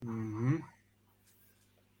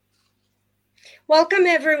Welcome,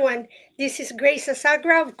 everyone. This is Grace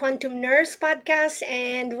Asagra of Quantum Nurse Podcast,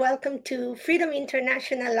 and welcome to Freedom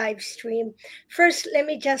International live stream. First, let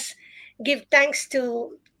me just give thanks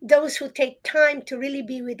to those who take time to really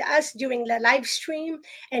be with us during the live stream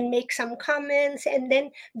and make some comments, and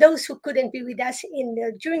then those who couldn't be with us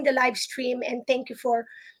during the live stream. And thank you for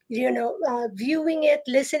viewing it,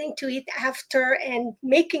 listening to it after, and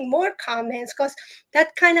making more comments because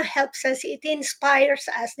that kind of helps us. It inspires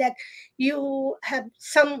us that you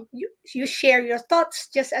share your thoughts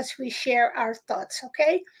just as we share our thoughts,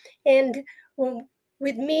 okay? And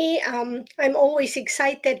with me, I'm always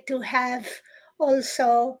excited to have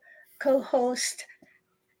also co-host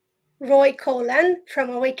Roy Colan from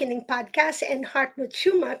Awakening Podcast and Hartmut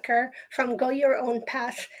Schumacher from Go Your Own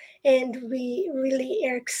Path. And we really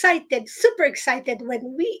are excited, super excited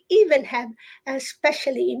when we even have a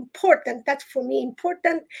especially important, that's for me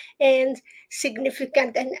important and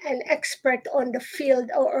significant, and an expert on the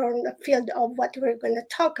field or on the field of what we're going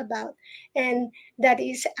to talk about. And that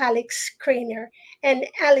is Alex Krainer. And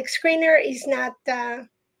Alex Krainer is not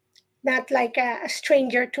like a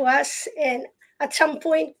stranger to us. And at some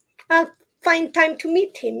point, I'll find time to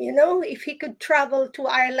meet him. If he could travel to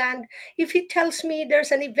Ireland, if he tells me there's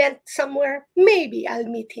an event somewhere, maybe I'll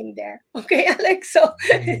meet him there. Okay, Alex? So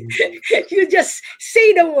Mhm. you just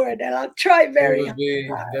say the word and I'll try That very would hard. be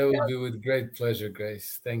that would be with great pleasure,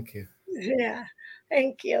 Grace. Thank you. Yeah,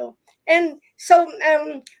 thank you. And so,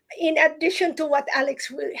 in addition to what Alex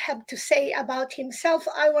will have to say about himself,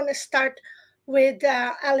 I want to start with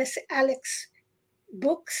Alex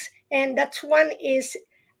books, and that's one is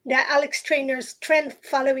the Alex Trainer's Trend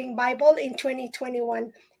Following Bible in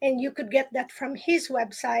 2021, and you could get that from his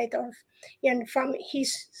website or and from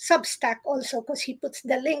his Substack also, because he puts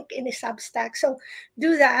the link in his Substack. So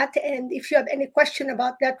do that, and if you have any question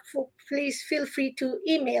about that, please feel free to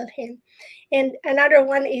email him. And another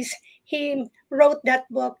one is he wrote that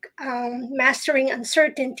book, Mastering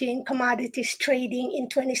Uncertainty in Commodities Trading in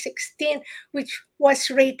 2016, which was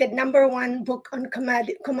rated number one book on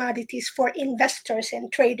commodities for investors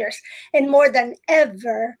and traders. And more than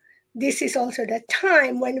ever, this is also the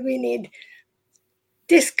time when we need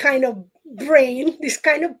this kind of brain, this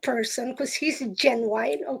kind of person, because he's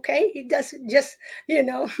genuine, okay? He doesn't just,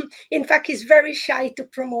 in fact, he's very shy to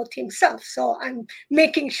promote himself. So I'm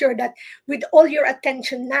making sure that with all your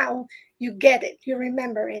attention now, you get it, you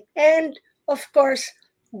remember it. And of course,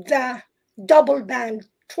 the double band,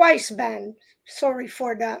 twice band, sorry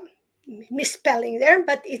for the misspelling there,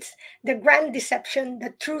 but it's The Grand Deception,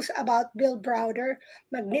 The Truth About Bill Browder,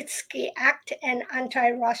 Magnitsky Act, and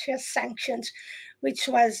Anti-Russia Sanctions, which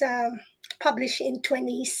was published in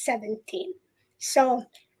 2017. So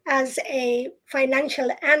as a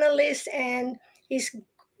financial analyst, and is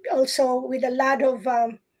also with a lot of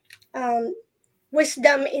um,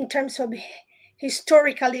 wisdom in terms of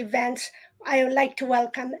historical events, I would like to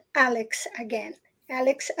welcome Alex again.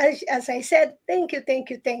 Alex, as I said, thank you, thank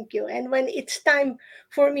you, thank you. And when it's time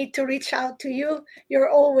for me to reach out to you, you're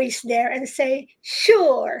always there and say,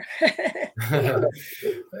 sure.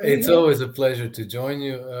 It's always a pleasure to join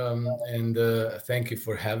you, and thank you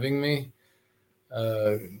for having me,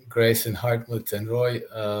 uh, Grace and Hartmut and Roy.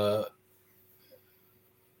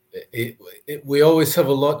 It, we always have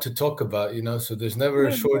a lot to talk about, so there's never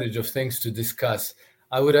a shortage of things to discuss.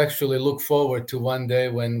 I would actually look forward to one day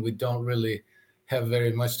when we don't really have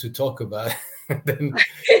very much to talk about. Then,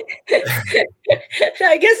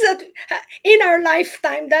 I guess that in our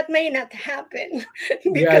lifetime that may not happen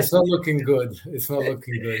yeah, because it's not looking good. It's not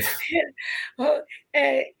looking good.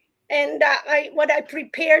 uh, and what I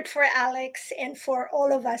prepared for Alex and for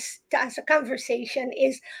all of us as a conversation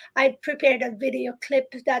is I prepared a video clip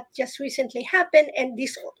that just recently happened, and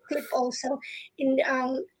this clip also in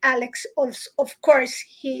Alex. Also, of course,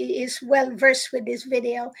 he is well versed with this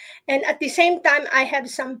video, and at the same time, I have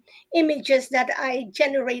some images that I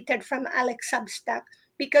generated from Alex Substack.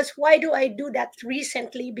 Because why do I do that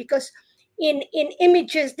recently? Because in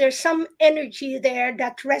images there's some energy there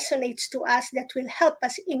that resonates to us that will help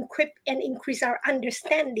us encrypt and increase our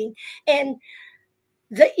understanding. And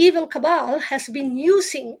the evil cabal has been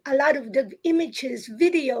using a lot of the images,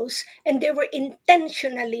 videos, and they were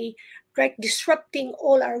intentionally like disrupting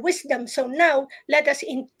all our wisdom. So now let us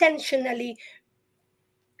intentionally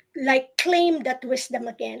like claim that wisdom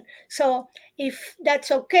again. So if that's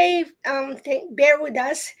okay, bear with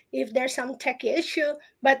us if there's some tech issue.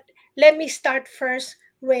 But let me start first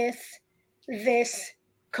with this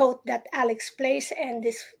quote that Alex plays and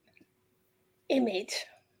this image.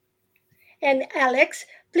 And Alex,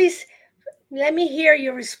 please Let me hear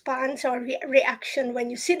your response or reaction when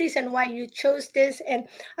you see this and why you chose this. And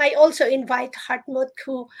I also invite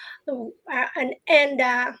and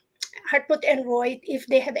Hartmut and Roy, if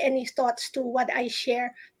they have any thoughts to what I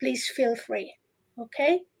share, please feel free.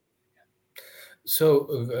 Okay.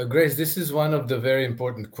 So, Grace, this is one of the very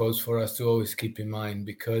important quotes for us to always keep in mind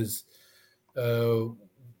because uh,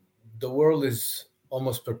 the world is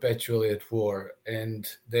almost perpetually at war, and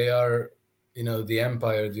they are, the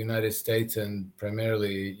empire, the United States, and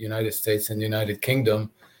primarily United States and United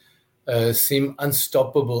Kingdom, seem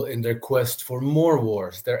unstoppable in their quest for more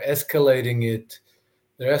wars. They're escalating it.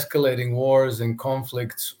 They're escalating wars and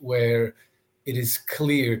conflicts where it is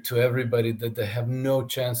clear to everybody that they have no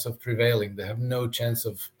chance of prevailing. They have no chance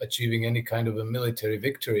of achieving any kind of a military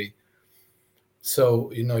victory.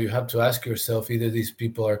 So, you have to ask yourself, either these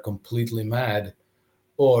people are completely mad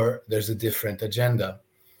or there's a different agenda.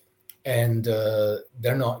 And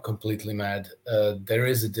they're not completely mad. There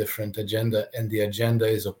is a different agenda, and the agenda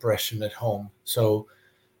is oppression at home. So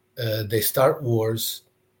they start wars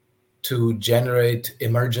to generate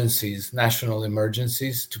emergencies, national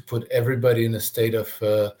emergencies, to put everybody in a state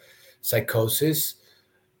of psychosis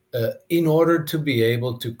in order to be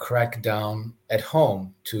able to crack down at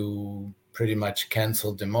home, to pretty much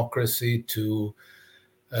cancel democracy, to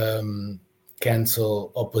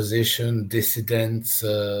cancel opposition, dissidents,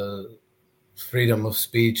 freedom of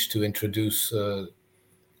speech, to introduce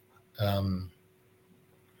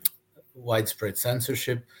widespread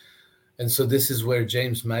censorship. And so this is where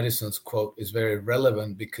James Madison's quote is very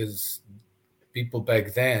relevant, because people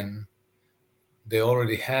back then, they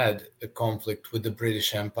already had a conflict with the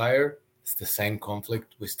British Empire. It's the same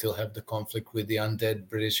conflict. We still have the conflict with the undead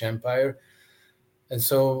British Empire. And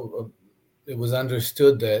so it was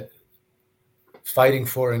understood that fighting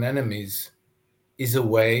foreign enemies is a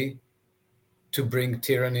way to bring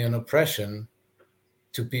tyranny and oppression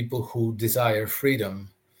to people who desire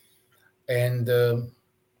freedom. And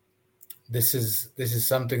this is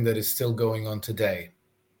something that is still going on today.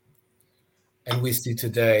 And we see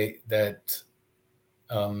today that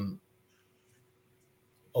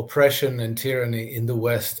oppression and tyranny in the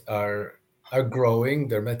West are growing,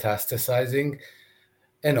 they're metastasizing.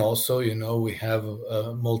 And also, we have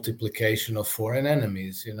a multiplication of foreign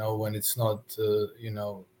enemies, when it's not,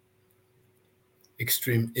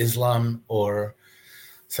 extreme Islam or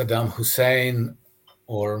Saddam Hussein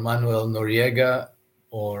or Manuel Noriega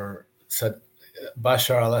or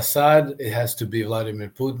Bashar al-Assad. It has to be Vladimir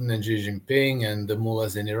Putin and Xi Jinping and the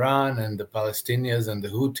mullahs in Iran and the Palestinians and the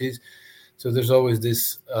Houthis. So there's always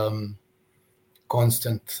this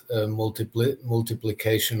constant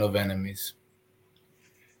multiplication of enemies.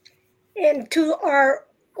 And to our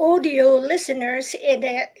audio listeners,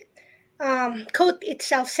 the quote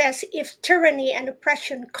itself says, if tyranny and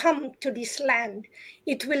oppression come to this land,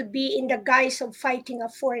 it will be in the guise of fighting a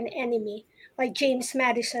foreign enemy, by James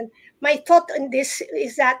Madison. My thought on this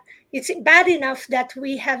is that it's bad enough that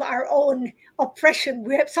we have our own oppression.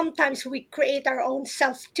 Sometimes we create our own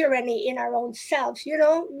self tyranny in our own selves,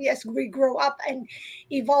 as we grow up and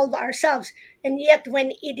evolve ourselves. And yet,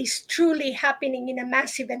 when it is truly happening in a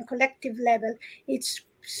massive and collective level, it's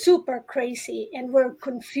super crazy, and we're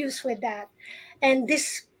confused with that. And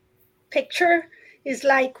this picture is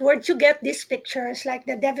like, where'd you get this picture? It's like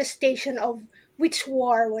the devastation of which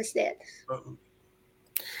war was this?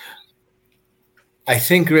 I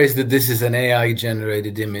think, Grace, that this is an AI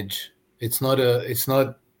generated image. It's not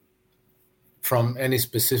from any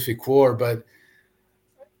specific war, but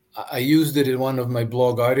I used it in one of my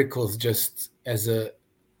blog articles just as an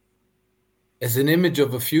image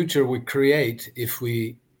of a future we create if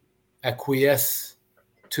we acquiesce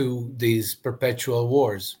to these perpetual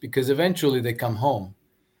wars, because eventually they come home.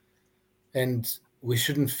 And we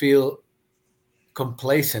shouldn't feel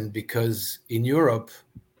complacent, because in Europe,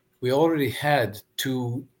 we already had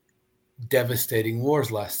two devastating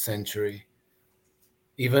wars last century.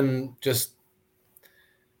 Even just,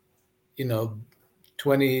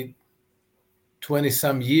 20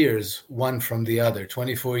 some years, one from the other,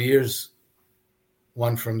 24 years,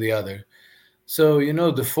 one from the other. So,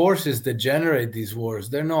 the forces that generate these wars,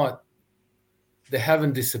 they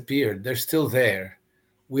haven't disappeared. They're still there.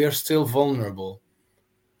 We are still vulnerable.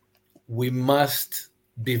 We must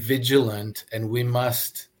be vigilant, and we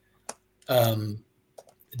must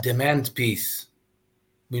demand peace.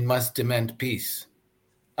 We must demand peace.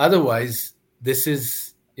 Otherwise, this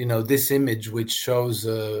is, this image which shows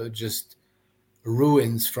just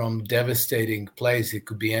ruins from devastating place. It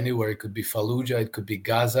could be anywhere. It could be Fallujah. It could be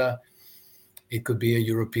Gaza. It could be a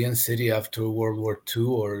European city after World War II,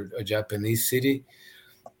 or a Japanese city.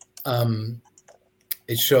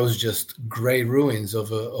 it shows just gray ruins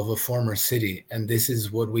of a former city. And this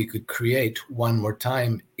is what we could create one more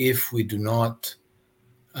time if we do not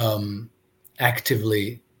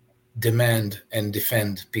actively demand and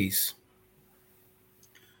defend peace.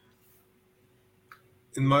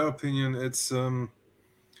 In my opinion, it's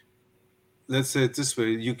let's say it this way: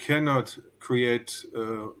 you cannot create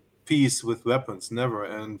peace with weapons, never.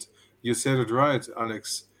 And you said it right,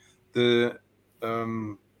 Alex. The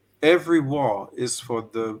every war is for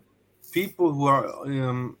the people who are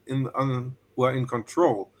who are in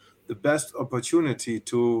control the best opportunity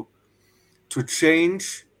to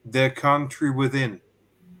change their country within.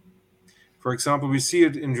 For example, we see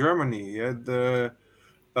it in Germany. Yeah,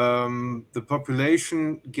 the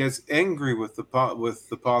population gets angry with with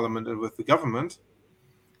the parliament and with the government,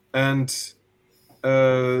 and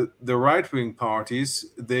the right wing parties,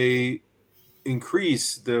 they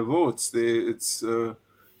increase their votes.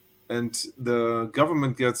 And the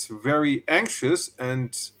government gets very anxious.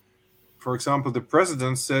 And for example, the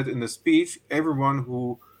president said in a speech, everyone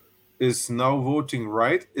who is now voting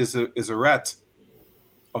right is a rat,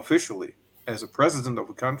 officially, as a president of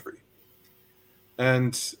a country.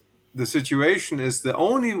 And the situation is, the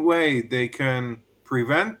only way they can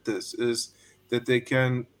prevent this is that they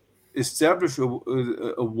can establish a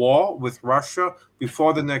war with Russia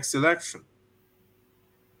before the next election.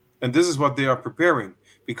 And this is what they are preparing,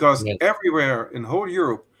 because Yes. everywhere in whole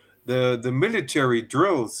Europe, the military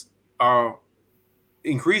drills are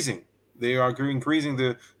increasing. They are increasing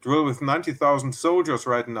the drill with 90,000 soldiers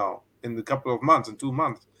right now in a couple of months, in 2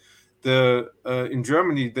 months. In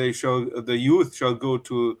Germany, the youth shall go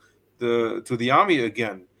to the army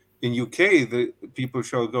again. In UK, the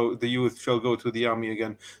youth shall go to the army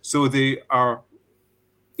again. So they are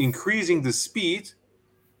increasing the speed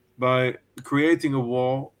by creating a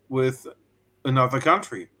war with another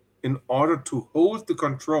country in order to hold the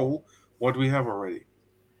control what we have already.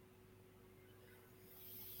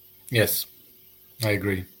 Yes, I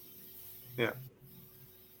agree. Yeah.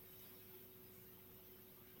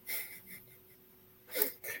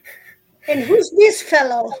 And who's this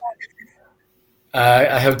fellow?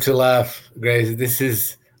 I have to laugh, Grace. This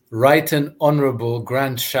is Right and Honourable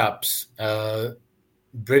Grant Shapps,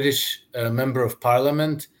 British Member of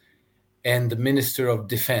Parliament and the Minister of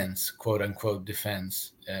Defence, quote unquote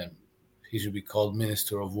defence. He should be called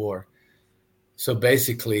Minister of War. So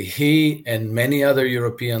basically, he and many other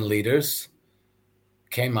European leaders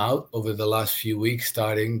came out over the last few weeks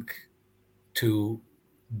starting to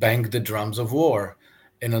bang the drums of war.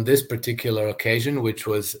 And on this particular occasion, which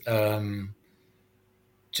was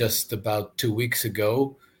just about 2 weeks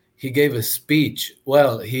ago, he gave a speech.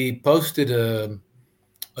 Well, he posted a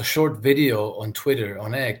short video on Twitter,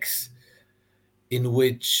 on X, in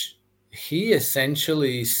which he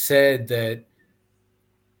essentially said that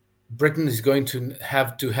Britain is going to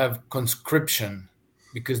have conscription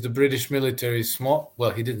because the British military is small.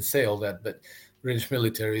 Well, he didn't say all that, but British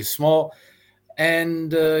military is small,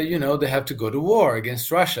 and they have to go to war against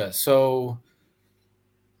Russia. So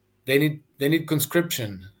they need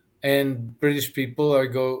conscription, and British people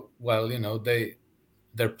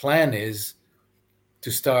their plan is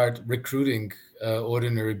to start recruiting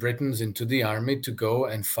ordinary Britons into the army to go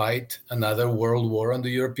and fight another world war on the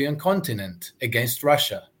European continent against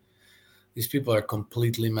Russia. These people are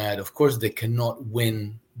completely mad. Of course, they cannot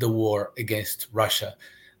win the war against Russia.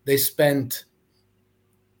 They spent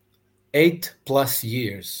 8+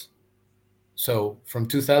 years. So from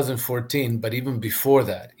 2014, but even before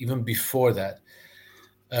that,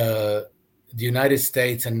 the United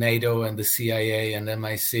States and NATO and the CIA and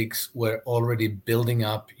MI6 were already building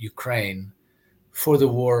up Ukraine for the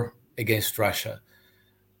war against Russia.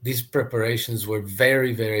 These preparations were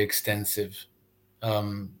very, very extensive.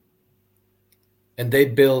 And they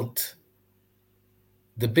built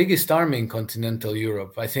the biggest army in continental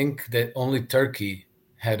Europe. I think that only Turkey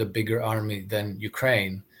had a bigger army than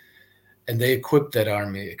Ukraine, and they equipped that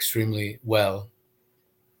army extremely well.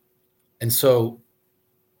 And so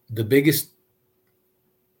the biggest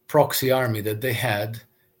proxy army that they had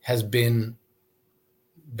has been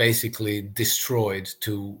basically destroyed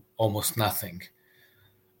to almost nothing.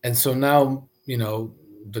 And so now,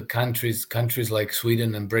 the countries like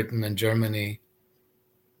Sweden and Britain and Germany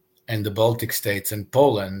and the Baltic states and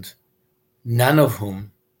Poland, none of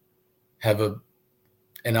whom have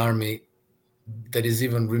an army that is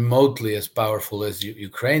even remotely as powerful as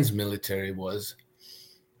Ukraine's military was.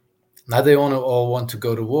 Now they all want to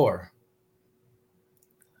go to war.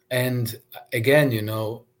 And again,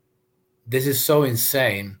 this is so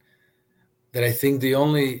insane that I think the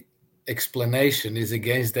only explanation is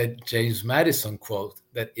against that James Madison quote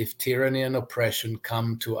that if tyranny and oppression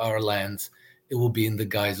come to our lands, it will be in the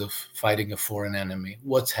guise of fighting a foreign enemy.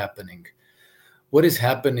 What's happening? What is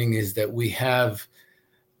happening is that we have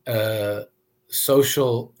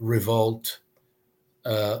social revolt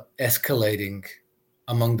escalating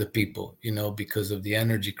among the people, because of the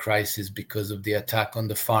energy crisis, because of the attack on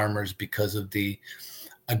the farmers, because of the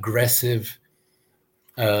aggressive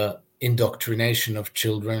indoctrination of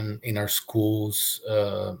children in our schools,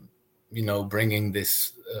 bringing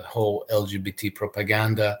this whole LGBT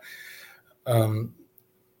propaganda,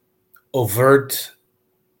 overt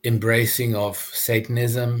embracing of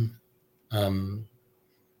Satanism,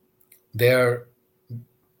 there,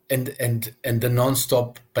 and the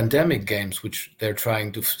nonstop pandemic games which they're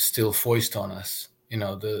trying to still foist on us.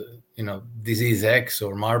 Disease X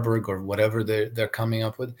or Marburg or whatever they're coming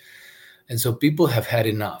up with, and so people have had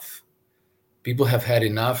enough.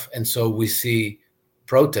 And so we see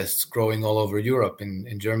protests growing all over Europe,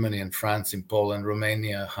 in Germany and France, in Poland,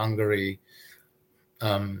 Romania, Hungary.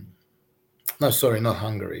 Not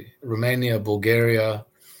Hungary. Romania, Bulgaria,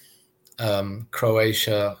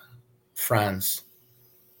 Croatia, France.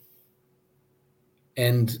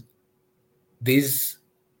 And these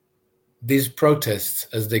protests,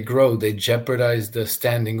 as they grow, they jeopardize the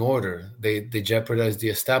standing order. They jeopardize the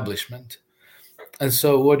establishment. And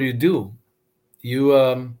so what do?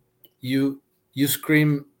 You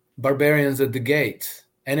scream barbarians at the gate,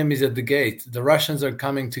 enemies at the gate. The Russians are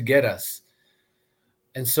coming to get us.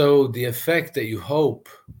 And so the effect that you hope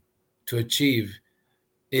to achieve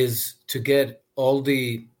is to get all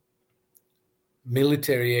the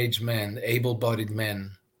military-age men, able-bodied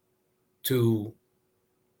men, to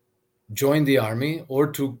join the army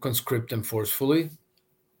or to conscript them forcefully,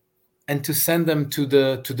 and to send them to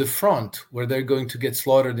the front, where they're going to get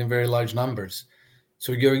slaughtered in very large numbers.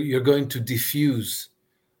 So you're going to diffuse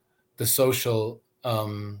the social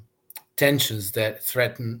tensions that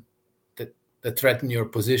threaten your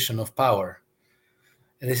position of power.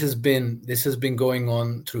 And this has been going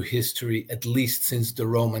on through history, at least since the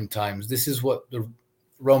Roman times. This is what the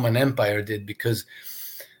Roman Empire did, because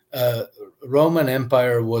Roman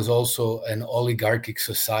Empire was also an oligarchic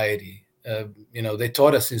society. They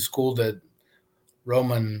taught us in school that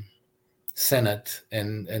Roman Senate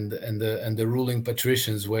and the ruling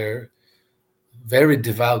patricians were very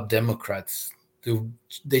devout Democrats.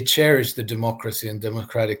 They cherished the democracy and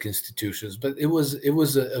democratic institutions, but it was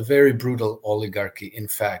a very brutal oligarchy, in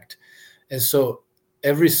fact. And so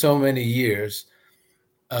every so many years,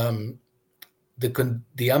 the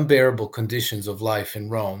unbearable conditions of life in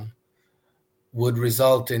Rome would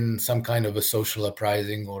result in some kind of a social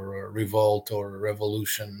uprising or a revolt or a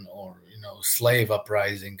revolution or slave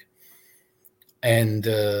uprising. And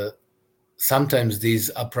sometimes these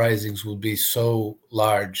uprisings would be so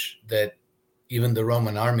large that even the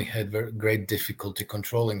Roman army had very great difficulty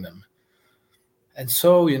controlling them. And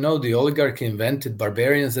so, the oligarchy invented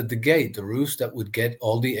barbarians at the gate, the ruse that would get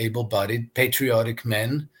all the able-bodied, patriotic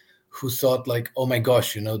men who thought like, oh my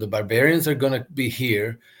gosh, the barbarians are going to be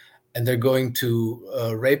here and they're going to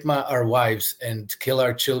rape our wives and kill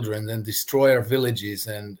our children and destroy our villages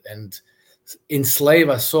and enslave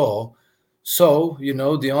us all. So,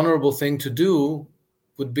 the honorable thing to do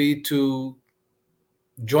would be to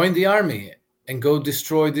join the army and go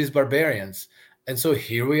destroy these barbarians. And so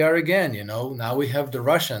here we are again, now we have the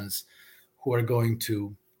Russians who are going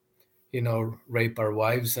to, rape our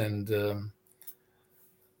wives and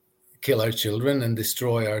kill our children and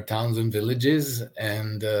destroy our towns and villages,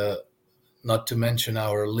 and not to mention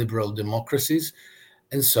our liberal democracies.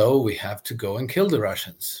 And so we have to go and kill the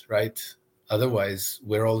Russians, right? Otherwise,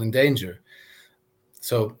 we're all in danger.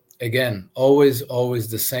 So again, always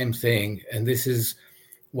the same thing. And this is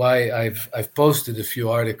why I've posted a few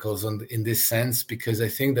articles in this sense, because I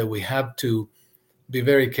think that we have to be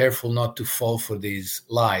very careful not to fall for these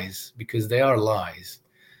lies, because they are lies.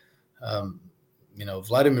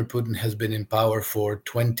 Vladimir Putin has been in power for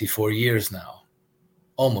 24 years now,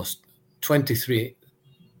 almost 23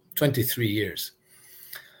 years.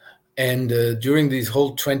 And during these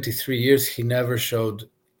whole 23 years, he never showed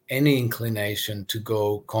any inclination to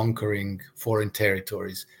go conquering foreign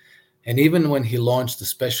territories. And even when he launched a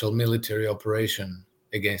special military operation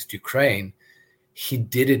against Ukraine, he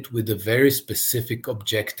did it with a very specific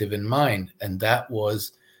objective in mind, and that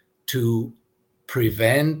was to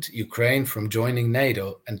prevent Ukraine from joining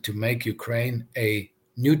NATO and to make Ukraine a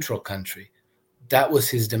neutral country. That was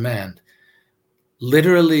his demand.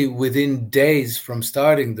 Literally within days from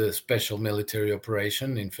starting the special military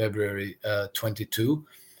operation in February 22,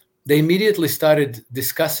 they immediately started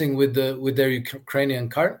discussing with their Ukrainian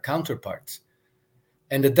counterparts.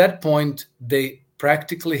 And at that point, they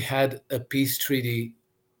practically had a peace treaty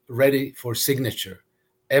ready for signature.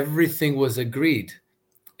 Everything was agreed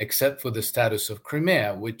except for the status of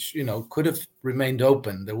Crimea, which, could have remained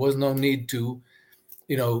open. There was no need to,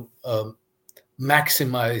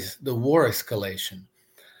 maximize the war escalation.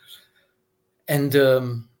 And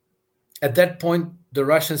at that point, the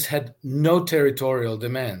Russians had no territorial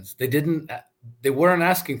demands. They weren't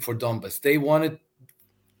asking for Donbas. They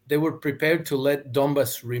were prepared to let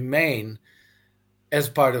Donbas remain as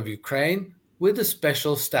part of Ukraine with a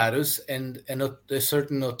special status and a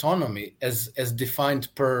certain autonomy as defined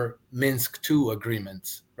per Minsk II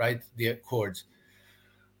agreements, right? The accords.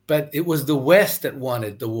 But it was the West that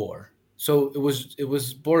wanted the war. So it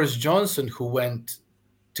was Boris Johnson who went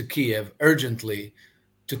to Kiev urgently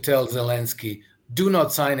to tell Zelensky, do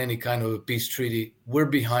not sign any kind of a peace treaty. We're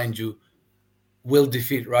behind you. We'll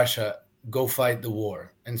defeat Russia. Go fight the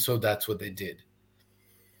war. And so that's what they did.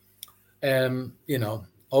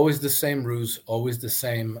 Always the same ruse, always the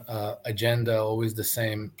same agenda, always the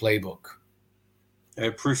same playbook. I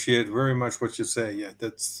appreciate very much what you say. Yeah,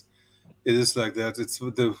 it is like that. It's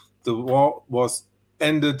the war was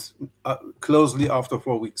ended closely after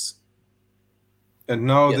 4 weeks, and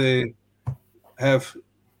now they have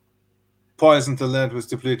poisoned the land with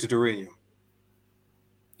depleted uranium.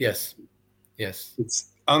 Yes. It's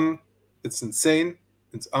insane.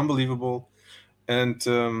 It's unbelievable, and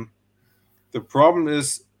the problem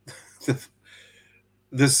is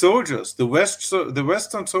the soldiers, the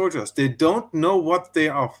Western soldiers. They don't know what they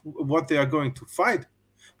are going to fight,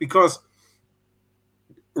 because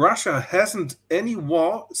Russia hasn't any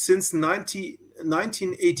war since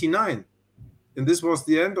 1989, and this was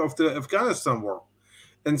the end of the Afghanistan war.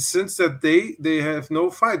 And since that they have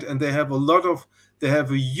no fight, and they have a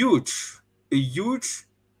huge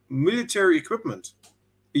military equipment,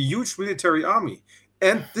 a huge military army,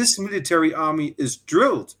 and this military army is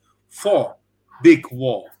drilled for big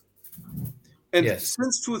war. And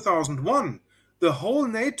since 2001, the whole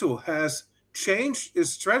NATO has changed its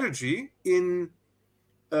strategy in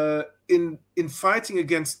fighting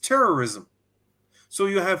against terrorism. So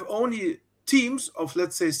you have only teams of,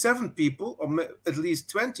 let's say, 7 people, or at least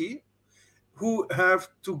 20, who have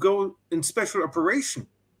to go in special operation.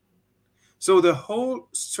 So the whole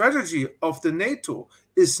strategy of the NATO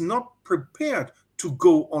is not prepared to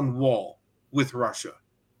go on war with Russia,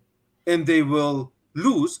 and they will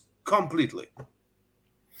lose completely.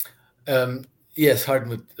 Yes,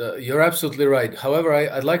 Hartmut, you're absolutely right. However,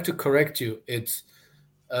 I'd like to correct you. It's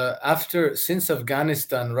since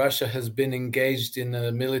Afghanistan, Russia has been engaged in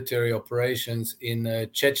military operations in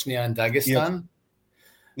Chechnya and Dagestan.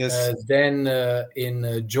 Yes. Then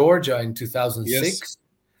in Georgia in 2006.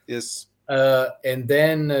 Yes. And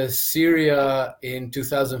then Syria in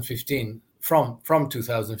 2015, from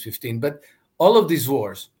 2015. But all of these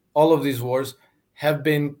wars have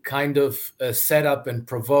been kind of set up and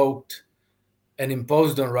provoked and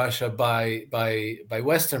imposed on Russia by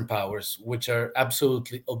Western powers, which are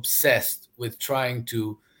absolutely obsessed with trying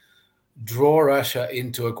to draw Russia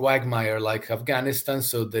into a quagmire like Afghanistan,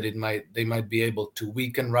 so that they might be able to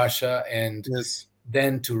weaken Russia and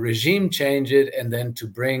then to regime change it, and then to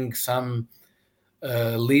bring some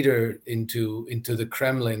leader into the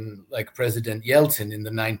Kremlin, like President Yeltsin in the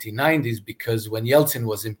 1990s, because when Yeltsin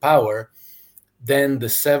was in power, then the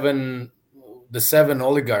seven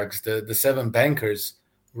oligarchs, the 7 bankers,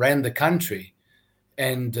 ran the country,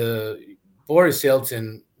 and Boris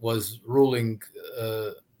Yeltsin was ruling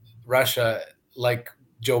Russia like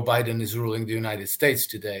Joe Biden is ruling the United States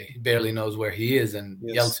today. He barely knows where he is, and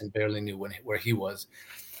Yeltsin barely knew where he was.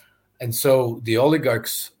 And so the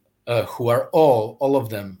oligarchs, who are all of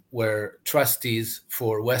them were trustees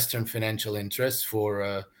for Western financial interests,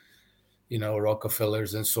 for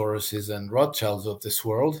Rockefellers and Soroses and Rothschilds of this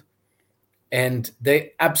world, and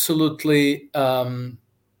they absolutely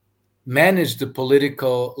managed the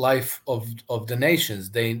political life of the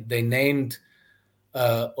nations. They named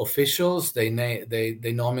officials. They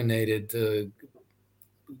nominated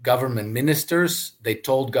government ministers. They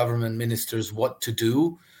told government ministers what to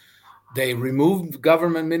do. They removed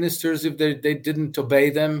government ministers if they didn't obey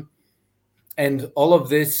them, and all of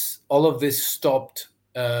this stopped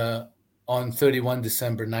on 31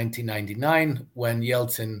 December 1999, when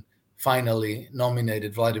Yeltsin finally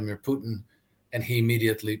nominated Vladimir Putin, and he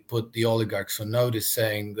immediately put the oligarchs on notice,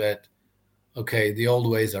 saying that, okay, the old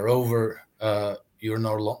ways are over. You're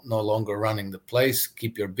no longer running the place.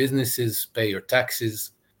 Keep your businesses, pay your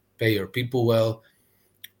taxes, pay your people well,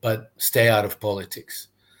 but stay out of politics.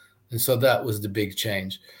 And so that was the big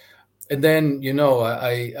change. And then,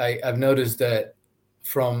 I've noticed that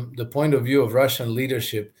from the point of view of Russian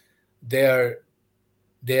leadership, they are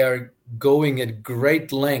they are going at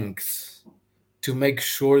great lengths to make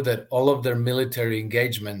sure that all of their military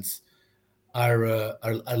engagements are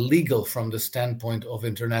legal from the standpoint of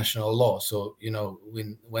international law. So,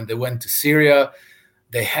 when they went to Syria,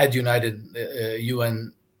 they had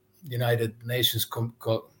UN United Nations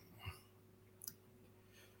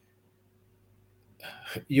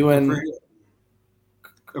UN.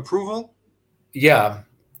 Approval? Yeah,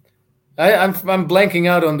 I'm blanking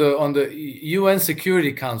out on the UN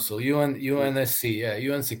Security Council, UNSC, yeah,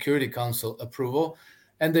 UN Security Council approval,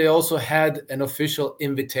 and they also had an official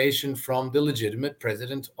invitation from the legitimate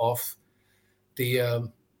president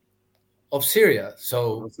the of Syria.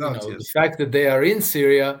 So That, the yes. fact that they are in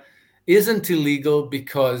Syria isn't illegal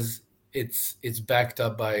because it's backed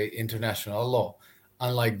up by international law,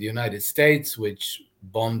 unlike the United States, which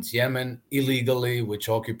bombed Yemen illegally, which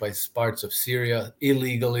occupies parts of Syria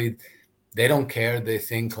illegally. They don't care. They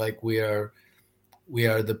think like we are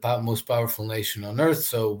the most powerful nation on earth,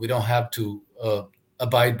 so we don't have to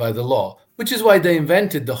abide by the law. Which is why they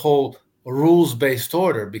invented the whole rules-based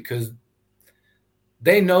order, because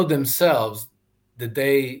they know themselves that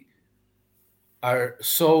they are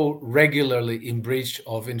so regularly in breach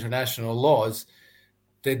of international laws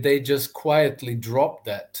that they just quietly dropped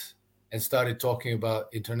that and started talking about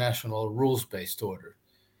international rules-based order.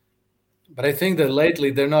 But I think that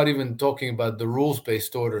lately they're not even talking about the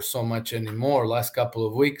rules-based order so much anymore, last couple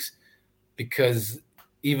of weeks, because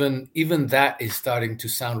even that is starting to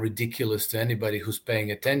sound ridiculous to anybody who's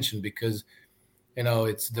paying attention, because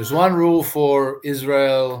there's one rule for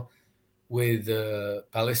Israel with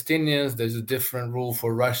Palestinians, there's a different rule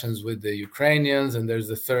for Russians with the Ukrainians, and there's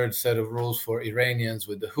a third set of rules for Iranians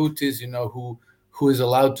with the Houthis, who is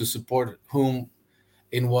allowed to support whom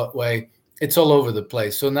in what way. It's all over the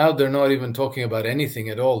place. So now they're not even talking about anything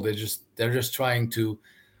at all. They're just trying to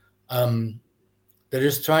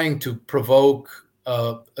provoke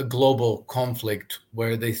a global conflict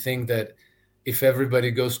where they think that if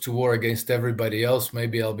everybody goes to war against everybody else,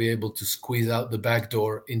 maybe I'll be able to squeeze out the back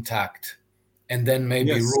door intact and then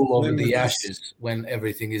maybe Yes. rule over Then the this, ashes when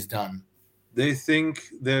everything is done. they think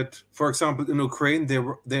that, for example, in Ukraine,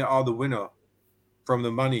 they are the winner from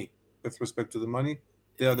the money. With respect to the money,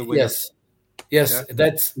 they are the winner. Yes. Yes, Yeah.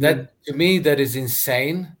 Then that to me that is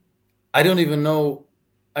insane. I don't even know.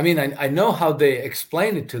 I mean, I know how they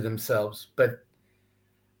explain it to themselves, but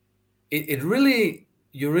it really,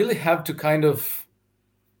 you really have to kind of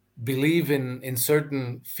believe in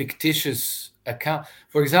certain fictitious account.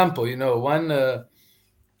 For example,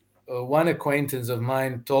 one acquaintance of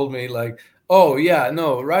mine told me like, "Oh yeah,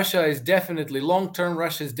 no, Russia is definitely long term.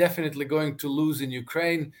 Russia is definitely going to lose in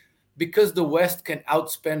Ukraine because the West can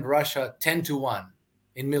outspend Russia 10-1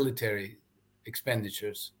 in military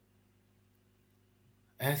expenditures."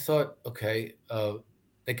 And I thought, okay,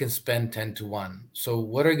 they can spend 10-1. So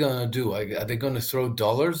what are they going to do? Are they going to throw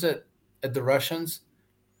dollars at the Russians?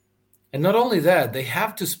 And not only that, they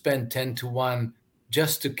have to spend 10-1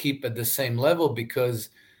 just to keep at the same level because,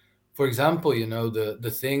 for example,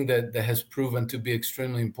 the thing that has proven to be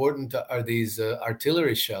extremely important are these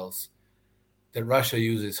artillery shells that Russia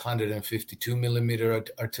uses, 152 millimeter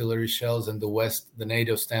artillery shells, and the West, the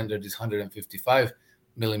NATO standard is 155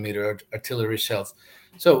 millimeter artillery shells.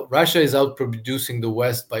 So Russia is outproducing the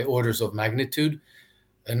West by orders of magnitude,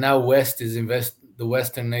 and now the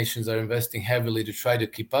Western nations are investing heavily to try to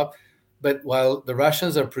keep up. But while the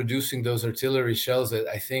Russians are producing those artillery shells at,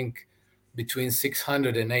 I think, between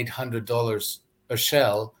 $600 and $800 a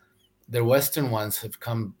shell, their Western ones have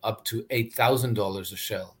come up to $8,000 a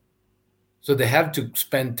shell. So they have to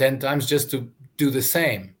spend 10 times just to do the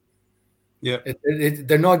same. yeah.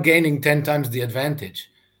 They're not gaining 10 times the advantage.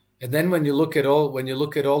 And then when you look at all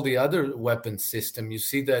the other weapons system, you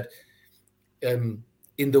see that in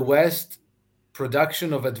the West,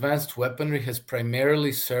 production of advanced weaponry has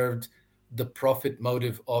primarily served the profit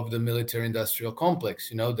motive of the military-industrial complex.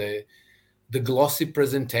 The glossy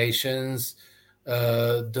presentations,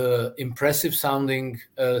 the impressive sounding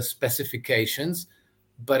specifications,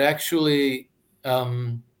 but actually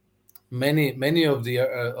many of the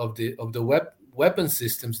weapon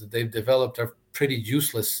systems that they've developed are pretty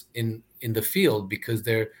useless in the field because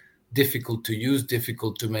they're difficult to use,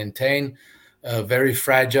 difficult to maintain, very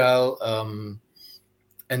fragile,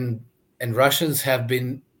 and Russians have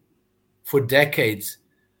been for decades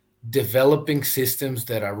developing systems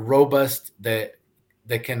that are robust, that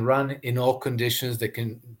can run in all conditions, that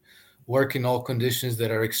can work in all conditions,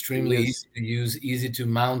 that are extremely Yes. easy to use, easy to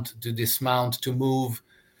mount, to dismount, to move.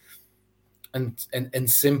 and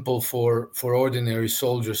simple for ordinary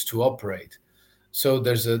soldiers to operate. So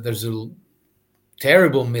there's a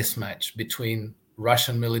terrible mismatch between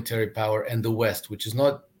Russian military power and the West, which is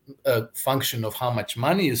not a function of how much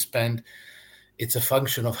money you spend. It's a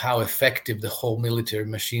function of how effective the whole military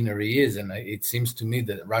machinery is. And it seems to me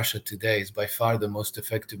that Russia today is by far the most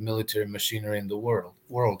effective military machinery in the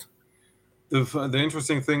world. The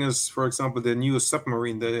interesting thing is, for example, the new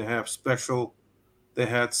submarine, they had special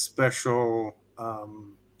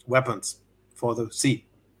weapons for the sea.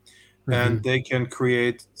 And they can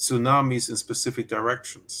create tsunamis in specific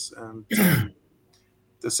directions. And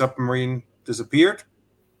the submarine disappeared,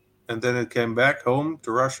 and then it came back home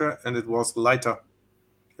to Russia, and it was lighter.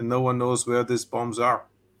 And no one knows where these bombs are.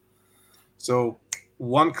 So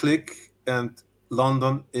one click, and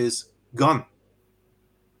London is gone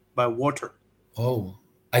by water. Oh,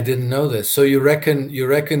 I didn't know this. So you reckon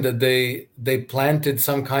that they planted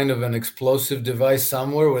some kind of an explosive device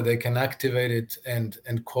somewhere where they can activate it and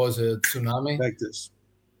cause a tsunami? Like this.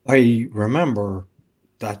 I remember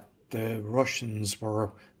that the Russians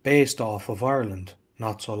were based off of Ireland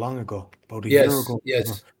not so long ago, about a year ago.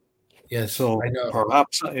 Yes. So I know.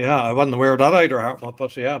 perhaps, I wasn't aware of that either,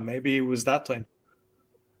 but yeah, maybe it was that time.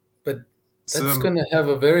 But that's going to have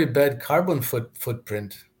a very bad carbon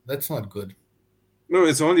footprint. That's not good. No,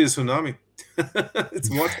 it's only a tsunami. It's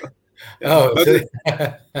water. Oh,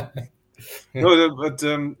 no, but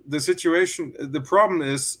the situation, the problem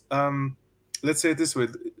is, let's say it this way,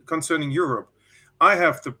 concerning Europe,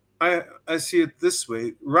 I see it this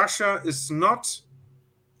way. Russia is not,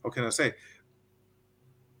 how can I say?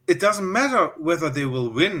 It doesn't matter whether they will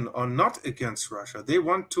win or not against Russia. They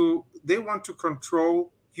want to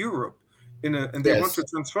control Europe and they want to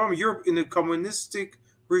transform Europe in a communistic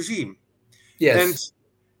regime. Yes.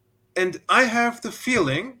 And I have the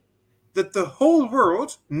feeling that the whole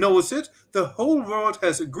world knows it. The whole world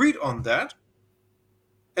has agreed on that,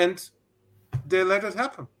 and they let it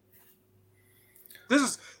happen. This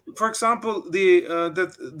is, for example,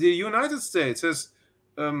 that the United States has,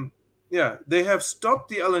 they have stopped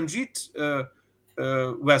the LNG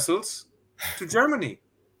vessels to Germany.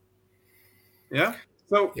 Yeah.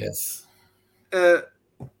 So yes,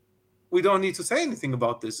 we don't need to say anything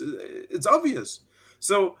about this. It's obvious.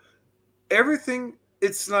 So everything,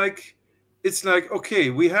 it's like, okay,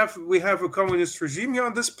 we have a communist regime here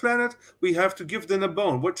on this planet. We have to give them a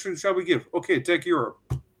bone. What shall we give? Okay, take Europe.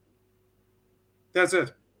 That's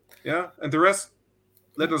it. Yeah, and the rest,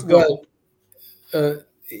 let us go. Well,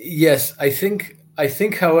 yes, I think,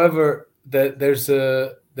 however, that there's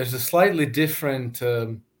a slightly different.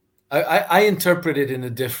 I interpret it in a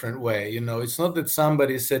different way. You know, it's not that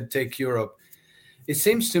somebody said take Europe. It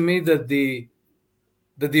seems to me that the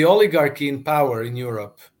oligarchy in power in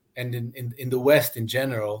Europe and in the West in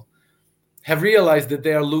general have realized that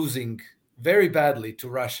they are losing very badly to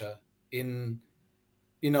Russia in,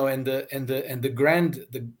 and the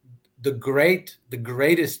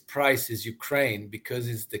greatest price is Ukraine, because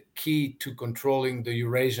it's the key to controlling the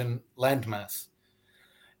Eurasian landmass.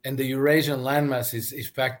 And the Eurasian landmass is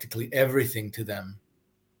practically everything to them.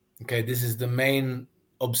 Okay, this is the main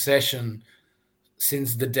obsession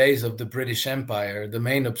since the days of the British Empire. The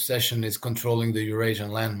main obsession is controlling the Eurasian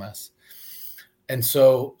landmass. And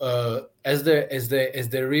so as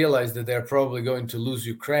they realize that they're probably going to lose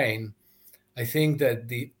Ukraine, I think that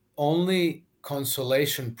the only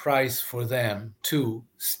consolation price for them to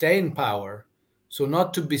stay in power, so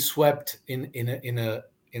not to be swept in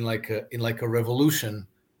like a revolution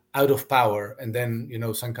out of power, and then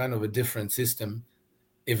some kind of a different system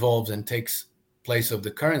evolves and takes place of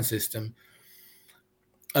the current system.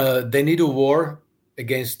 They need a war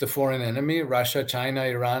against the foreign enemy, Russia, China,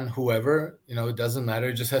 Iran, whoever. It doesn't matter.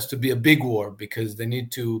 It just has to be a big war, because they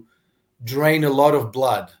need to drain a lot of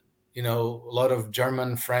blood. A lot of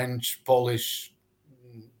German, French, Polish,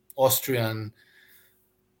 Austrian,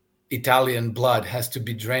 Italian blood has to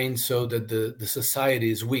be drained so that the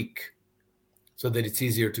society is weak, so that it's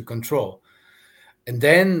easier to control. And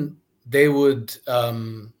then they would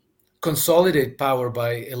consolidate power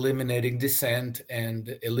by eliminating dissent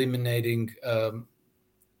and eliminating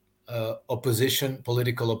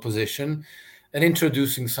political opposition, and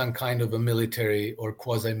introducing some kind of a military or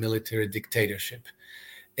quasi-military dictatorship.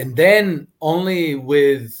 And then only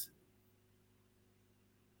with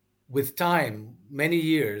time, many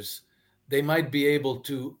years, they might be able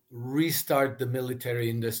to restart the military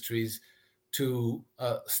industries, to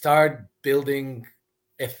start building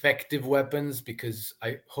effective weapons, because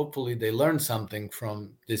hopefully they learned something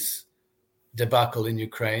from this debacle in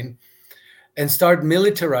Ukraine, and start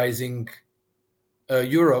militarizing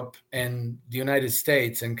Europe and the United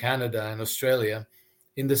States and Canada and Australia,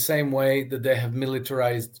 in the same way that they have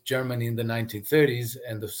militarized Germany in the 1930s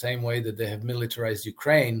and the same way that they have militarized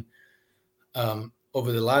Ukraine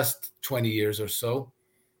over the last 20 years or so,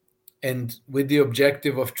 and with the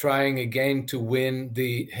objective of trying again to win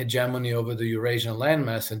the hegemony over the Eurasian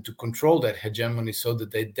landmass and to control that hegemony so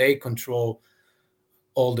that they control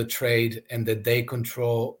all the trade and that they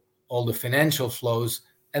control all the financial flows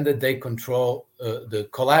and that they control the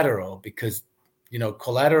collateral, because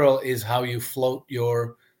collateral is how you float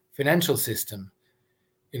your financial system.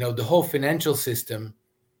 The whole financial system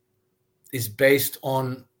is based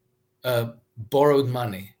on borrowed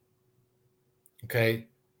money. Okay,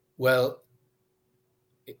 well,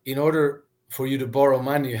 in order for you to borrow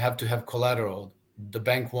money, you have to have collateral. The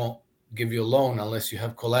bank won't give you a loan unless you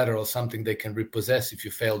have collateral, something they can repossess if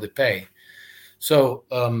you fail to pay. So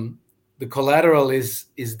the collateral is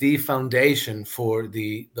the foundation for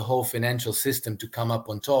the whole financial system to come up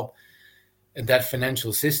on top. And that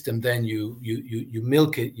financial system, then you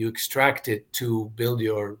milk it, you extract it to build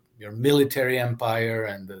your military empire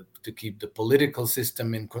and to keep the political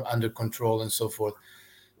system under control and so forth.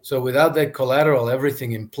 So without that collateral,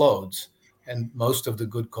 everything implodes. And most of the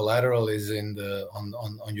good collateral is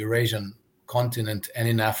on Eurasian continent and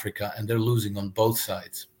in Africa, and they're losing on both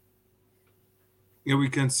sides. Yeah, we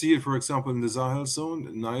can see it, for example, in the Sahel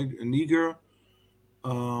zone, Niger.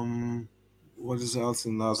 What is else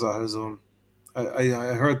in the Sahel zone? I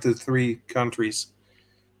heard the three countries.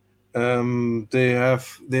 They are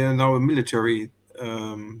now a military.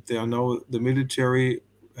 They are now the military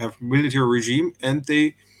have military regime, and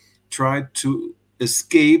they try to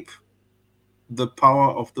escape the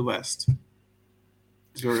power of the West.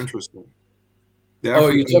 It's very interesting.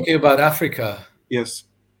 You're talking about Africa? Yes.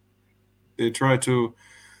 They try to.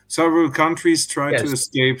 Several countries try Yes. to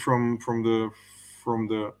escape from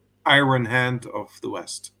the iron hand of the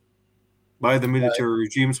West by the military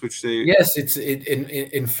regimes, which they. Yes,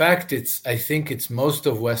 in fact, I think it's most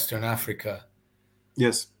of Western Africa.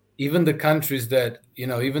 Yes. Even the countries that,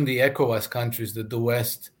 even the ECOWAS countries that the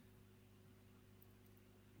West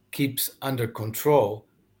keeps under control,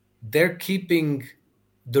 they're keeping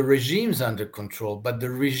the regimes under control, but the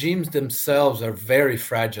regimes themselves are very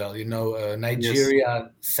fragile. Nigeria,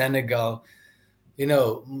 yes. Senegal,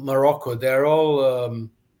 Morocco, they're all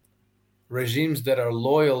regimes that are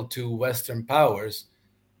loyal to Western powers.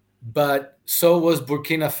 But so was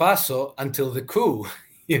Burkina Faso until the coup,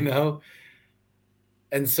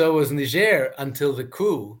 and so was Niger until the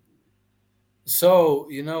coup. So,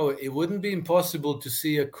 it wouldn't be impossible to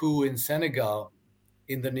see a coup in Senegal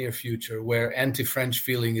in the near future, where anti-French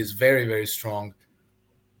feeling is very, very strong.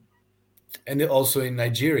 And also in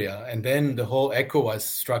Nigeria. And then the whole ECOWAS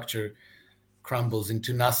structure crumbles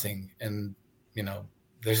into nothing. And,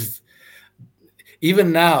 there's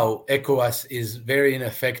even now, ECOWAS is very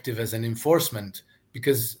ineffective as an enforcement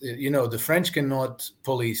because, the French cannot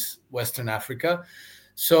police Western Africa.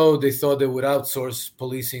 So they thought they would outsource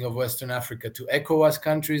policing of Western Africa to ECOWAS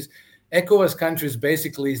countries. ECOWAS countries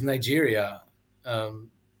basically is Nigeria. And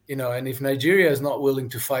if Nigeria is not willing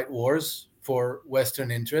to fight wars for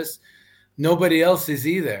Western interests, nobody else is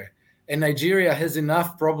either. And Nigeria has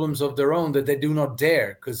enough problems of their own that they do not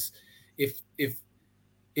dare, because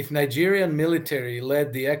if Nigerian military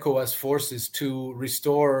led the ECOWAS forces to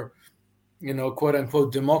restore, quote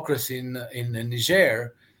unquote, democracy in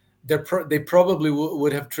Niger, they probably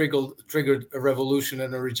would have triggered a revolution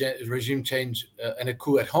and a regime change and a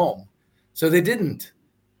coup at home. So they didn't.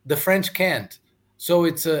 The French can't. So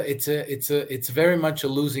it's very much a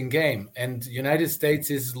losing game, and the United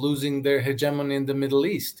States is losing their hegemony in the Middle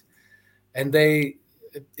East, and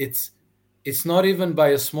it's not even by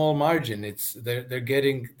a small margin. They're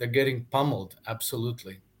getting pummeled.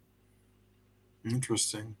 Absolutely.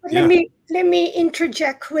 Interesting. Let me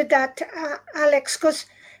interject with that, Alex, because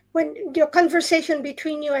when your conversation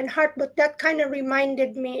between you and Hartmut, that kind of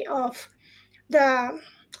reminded me of the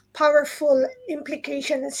powerful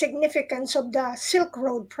implication and significance of the Silk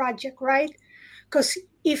Road project, right? Because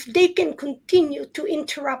if they can continue to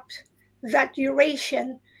interrupt that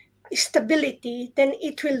Eurasian stability, then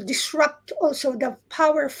it will disrupt also the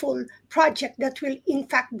powerful project that will in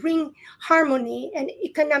fact bring harmony and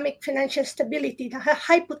economic financial stability, the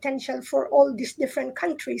high potential for all these different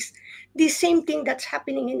countries. The same thing that's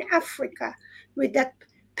happening in Africa with that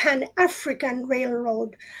Pan-African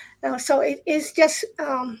railroad. So it is just,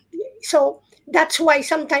 so that's why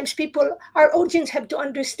sometimes our audience have to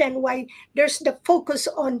understand why there's the focus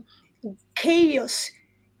on chaos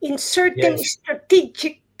in certain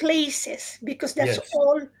strategic places, because that's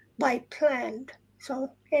all by planned.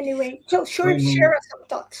 So Anyway, so sure, share Um, us some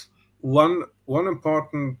thoughts. one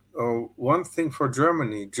important one thing for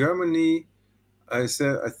Germany. Germany, I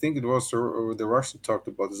think it was the Russian talked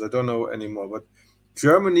about this. I don't know anymore, but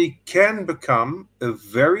Germany can become a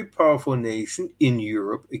very powerful nation in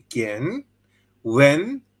Europe again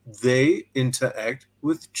when they interact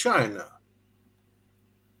with China.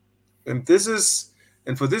 And this is,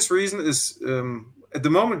 and for this reason is, at the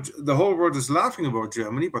moment the whole world is laughing about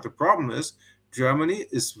Germany, but the problem is Germany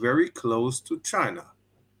is very close to China,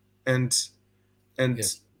 and and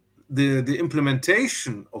Yes. the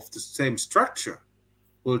implementation of the same structure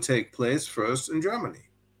will take place first in Germany,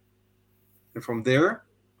 and from there,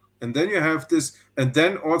 and then you have this, and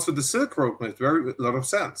then also the Silk Road makes very a lot of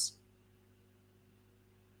sense,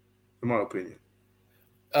 in my opinion.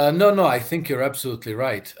 No, no, I think you're absolutely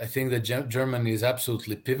right. I think that Germany is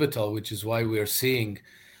absolutely pivotal, which is why we are seeing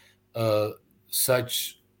uh,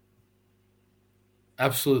 such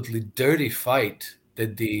absolutely dirty fight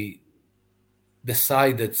that the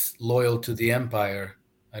side that's loyal to the empire,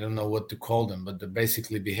 I don't know what to call them, but they're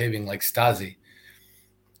basically behaving like Stasi.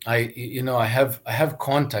 I have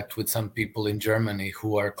contact with some people in Germany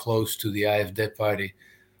who are close to the AfD party.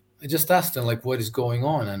 I just asked them like what is going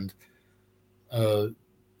on, and uh,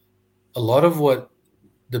 a lot of what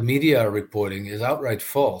the media are reporting is outright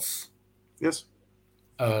false. Yes.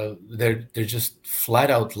 They're just flat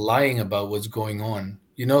out lying about what's going on.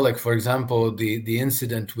 Like for example, the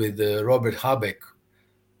incident with Robert Habeck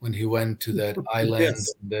when he went to that island,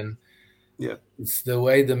 Yes. and then Yeah. it's the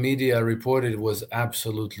way the media reported was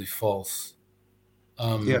absolutely false. Yeah.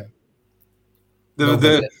 Um, the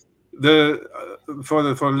Nobody. the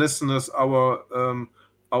the for listeners,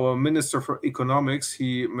 our minister for economics,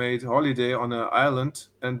 he made holiday on an island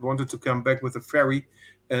and wanted to come back with a ferry,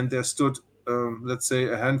 and there stood, let's say,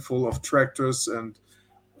 a handful of tractors and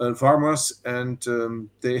farmers, and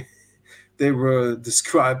they were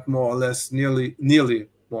described more or less, nearly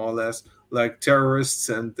more or less, like terrorists,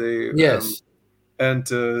 and they Yes.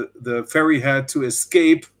 the ferry had to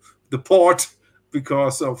escape the port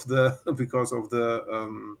because of the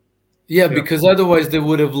Yeah, yeah. because otherwise they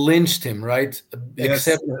would have lynched him, right? Yes.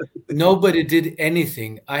 Except nobody did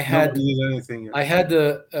anything. I Nobody had did anything. Yeah. I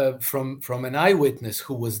had from an eyewitness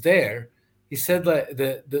who was there. He said that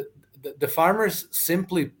the farmers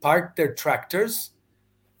simply parked their tractors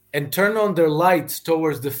and turned on their lights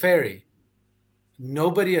towards the ferry.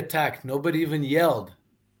 Nobody attacked. Nobody even yelled.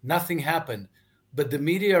 Nothing happened. But the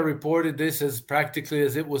media reported this as practically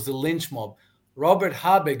as it was a lynch mob. Robert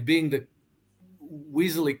Habeck, being the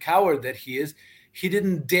weaselly coward that he is, he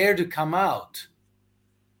didn't dare to come out.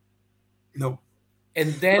 No. And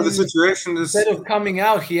But the then situation instead is of coming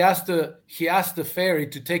out, he asked the ferry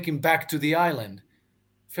to take him back to the island.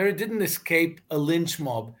 Ferry didn't escape a lynch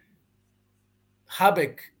mob.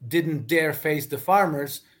 Habeck didn't dare face the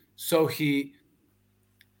farmers, so he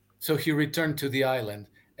returned to the island.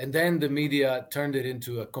 And then the media turned it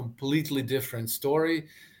into a completely different story.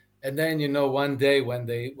 And then one day when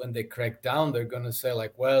they crack down, they're gonna say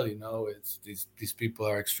like, well, it's these people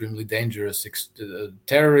are extremely dangerous,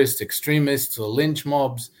 terrorists, extremists, or lynch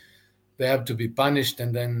mobs. They have to be punished,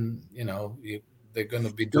 and then they're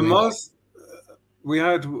gonna be the doing like. most we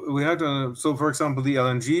had so for example the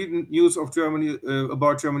LNG news of Germany,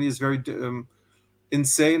 about Germany, is very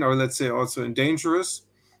insane, or let's say also dangerous.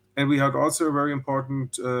 And we had also a very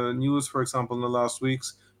important news, for example, in the last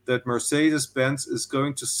weeks, that Mercedes-Benz is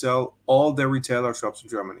going to sell all their retailer shops in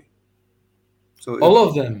Germany. So All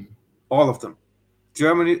of them. all of them.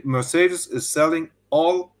 Germany, Mercedes is selling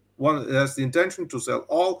all one, it has the intention to sell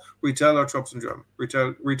all retailer shops in Germany,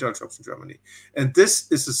 retail shops in Germany. And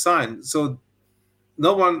this is a sign. So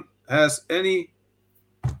no one has any,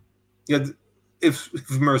 yeah, if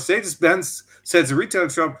Mercedes-Benz sells a retail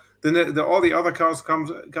shop, then all the other cars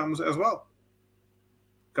comes as well.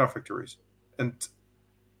 Car factories. And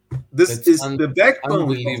this That's is the backbone of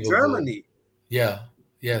unbelievable. Germany. Yeah.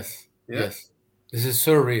 Yes. Yeah. Yes. This is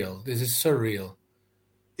surreal. This is surreal.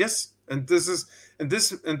 Yes. And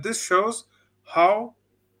this shows how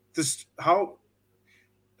this how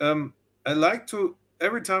I like to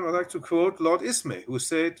every time I like to quote Lord Ismay, who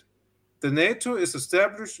said, "The NATO is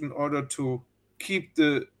established in order to keep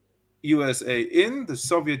the USA in, the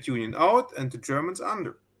Soviet Union out, and the Germans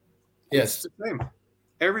under." It's Yes. the same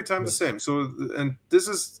every time, the Yes. same. So, and this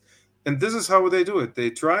is how they do it. They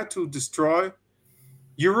try to destroy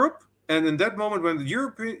Europe, and in that moment, when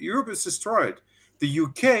Europe is destroyed, the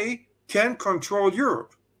UK can control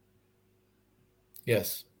Europe.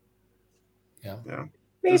 Yes. Yeah. Yeah,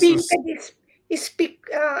 Maybe this you is can speak,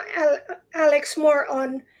 Alex, more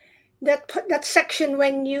on that section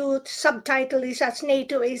when you subtitle is as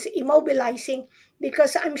NATO is immobilizing,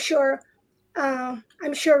 because I'm sure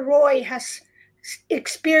Roy has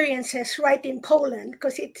experiences right in Poland,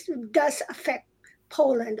 because it does affect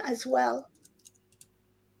Poland as well.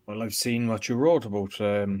 Well, I've seen what you wrote about.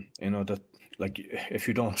 That like if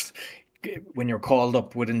you don't, when you're called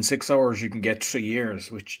up within 6 hours, you can get 3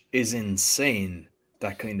 years, which is insane.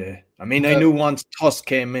 That kind of. I mean, I knew once Tusk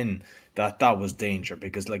came in that was danger,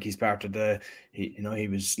 because like he's part of he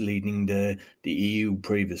was leading the EU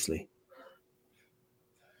previously.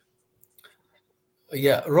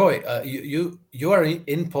 Yeah, Roy, you are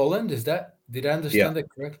in Poland. Did I understand that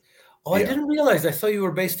correct? Oh, I didn't realize. I thought you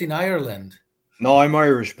were based in Ireland. No, I'm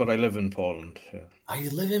Irish, but I live in Poland. Yeah. Oh, you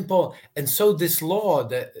live in Poland, and so this law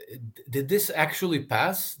did this actually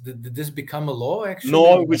pass? Did this become a law? Actually,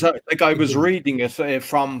 no, it was like I was reading it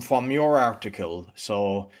from your article.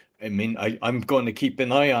 So I mean, I'm going to keep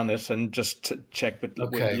an eye on it and just check with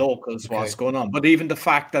locals what's going on. But even the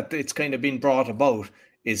fact that it's kind of been brought about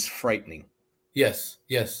is frightening. Yes,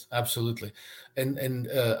 absolutely, and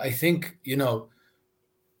I think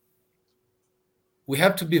we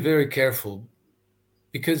have to be very careful,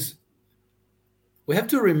 because we have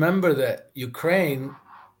to remember that Ukraine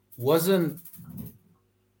as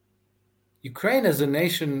a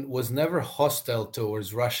nation was never hostile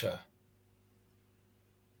towards Russia.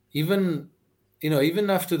 Even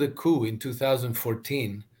after the coup in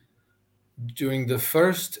 2014, during the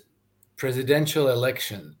first presidential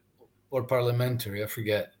election or parliamentary, I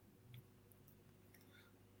forget,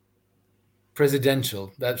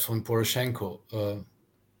 presidential, that's when Poroshenko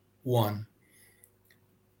won.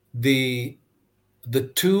 The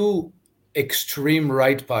two extreme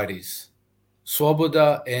right parties,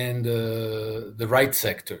 Svoboda and the right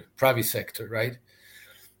sector, Pravi sector, right?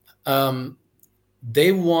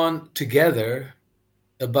 They won together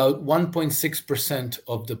about 1.6%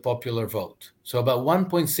 of the popular vote. So about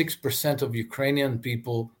 1.6% of Ukrainian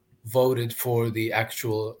people voted for the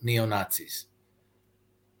actual neo-Nazis.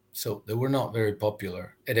 So they were not very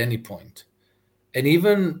popular at any point. And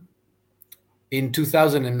even in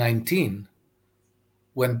 2019,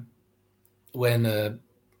 when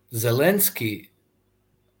Zelensky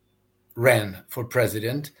ran for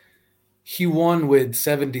president, he won with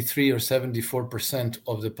 73 or 74%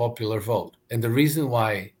 of the popular vote. And the reason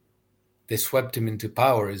why they swept him into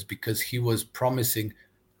power is because he was promising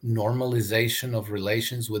normalization of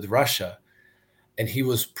relations with Russia. And he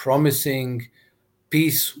was promising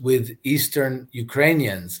peace with Eastern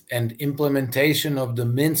Ukrainians and implementation of the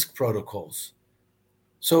Minsk protocols.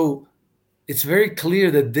 So it's very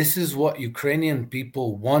clear that this is what Ukrainian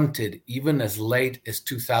people wanted even as late as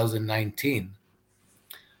 2019.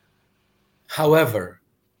 However,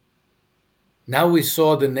 now we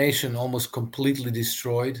saw the nation almost completely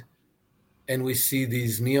destroyed, and we see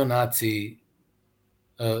these neo-Nazi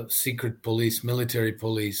secret police, military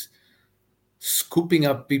police, scooping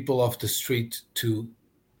up people off the street to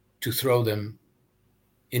throw them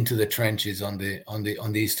into the trenches on the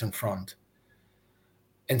Eastern Front.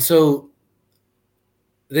 And so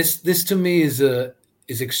this to me is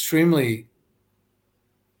extremely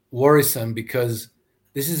worrisome, because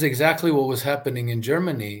this is exactly what was happening in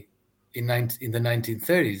Germany in the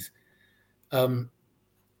 1930s.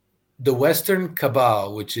 The Western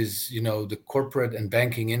cabal, which is the corporate and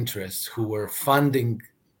banking interests who were funding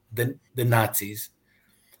the Nazis,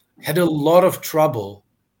 had a lot of trouble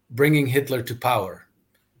bringing Hitler to power.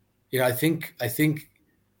 I think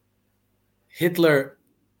Hitler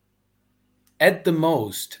at the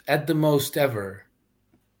most ever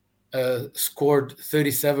scored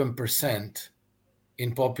 37%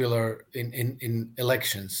 in popular in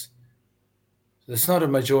elections. That's not a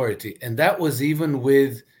majority, and that was even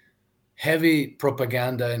with heavy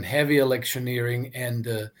propaganda and heavy electioneering, and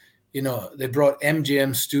they brought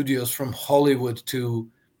MGM studios from Hollywood to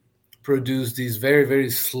produce these very, very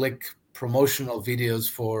slick promotional videos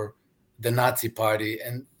for the Nazi party.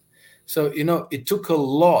 And so it took a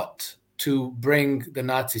lot to bring the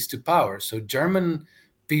Nazis to power. So German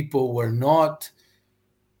people were not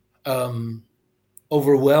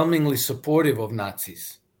overwhelmingly supportive of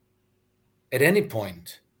Nazis at any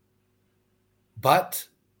point. But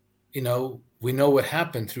we know what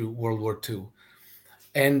happened through World War II.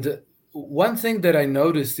 And one thing that I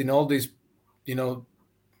noticed in all these,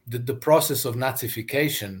 the process of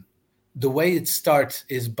Nazification, the way it starts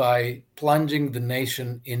is by plunging the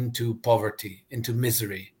nation into poverty, into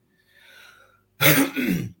misery.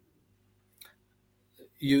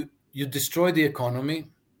 You destroy the economy.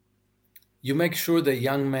 You make sure that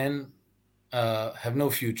young men have no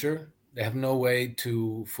future. They have no way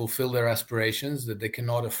to fulfill their aspirations, that they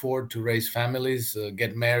cannot afford to raise families,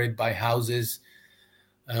 get married, buy houses,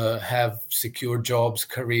 have secure jobs,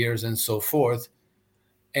 careers, and so forth.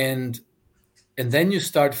 And then you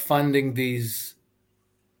start funding these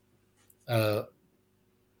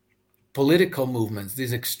political movements,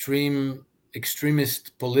 these extremist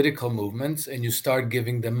political movements, and you start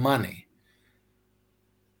giving them money.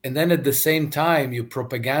 And then at the same time, you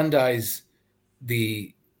propagandize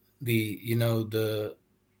the the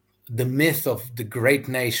myth of the great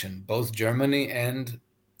nation, both Germany and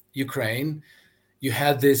Ukraine. You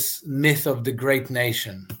had this myth of the great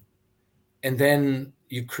nation, and then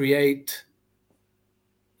you create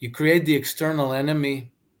the external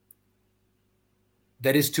enemy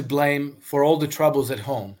that is to blame for all the troubles at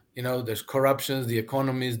home. There's corruption, the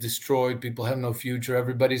economy is destroyed, people have no future,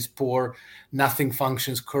 everybody's poor, nothing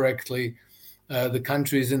functions correctly, the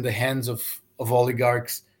country is in the hands of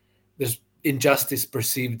oligarchs, there's injustice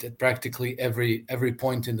perceived at practically every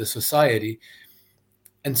point in the society.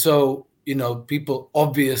 And so, people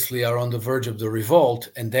obviously are on the verge of the revolt,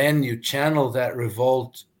 and then you channel that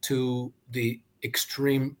revolt to the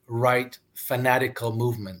extreme right fanatical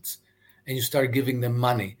movements, and you start giving them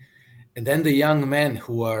money. And then the young men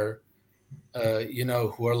who are,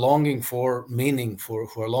 who are longing for meaning,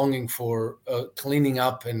 who are longing for cleaning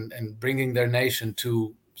up and bringing their nation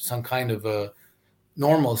to some kind of a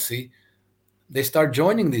normalcy, they start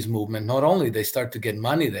joining these movements. Not only they start to get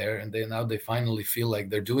money there, and now they finally feel like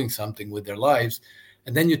they're doing something with their lives.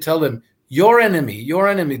 And then you tell them, your enemy,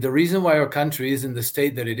 the reason why our country is in the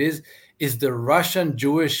state that it is the Russian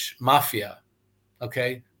Jewish mafia.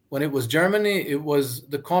 Okay. When it was Germany, it was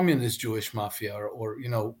the communist Jewish mafia, or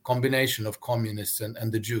combination of communists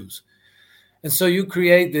and the Jews. And so you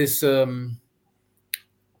create this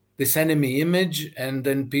enemy image, and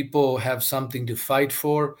then people have something to fight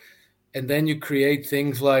for. And then you create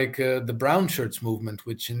things like the brown shirts movement,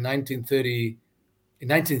 which in 1930,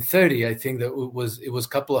 I think that it was a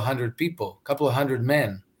couple of hundred people, a couple of hundred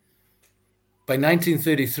men. By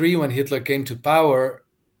 1933, when Hitler came to power,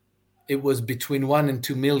 it was between 1 and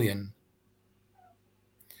 2 million.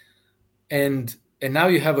 And now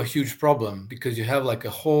you have a huge problem, because you have like a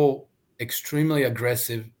whole extremely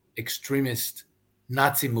aggressive extremist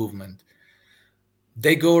Nazi movement.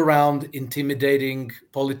 They go around intimidating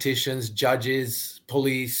politicians, judges,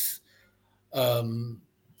 police,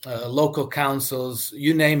 local councils,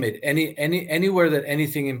 you name it. Anywhere that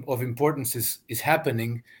anything of importance is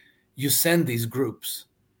happening, you send these groups.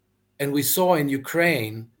 And we saw in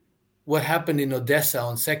Ukraine what happened in Odessa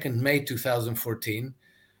on 2nd May 2014,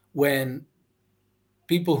 when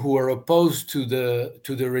people who were opposed to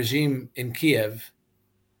the regime in Kiev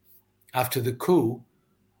after the coup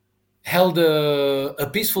held a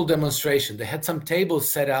peaceful demonstration. They had some tables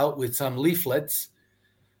set out with some leaflets,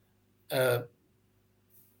 and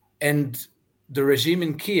the regime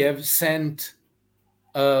in Kiev sent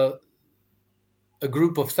a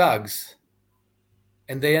group of thugs,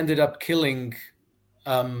 and they ended up killing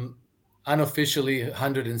unofficially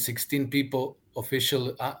 116 people.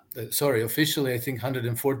 Officially I think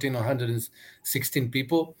 114 or 116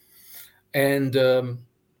 people, and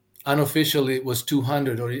unofficially it was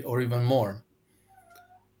 200 or even more.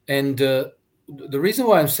 And the reason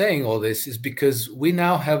why I'm saying all this is because we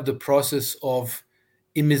now have the process of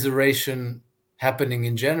immiseration happening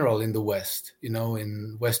in general in the West,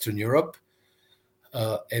 in Western Europe,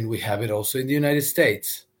 and we have it also in the United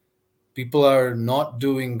States. People are not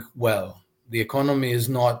doing well. The economy is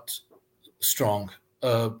not strong.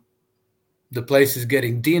 The place is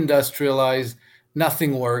getting deindustrialized.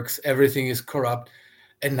 Nothing works. Everything is corrupt.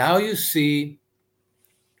 And now you see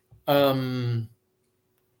again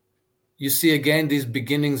these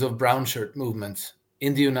beginnings of brown shirt movements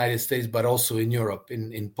in the United States, but also in Europe,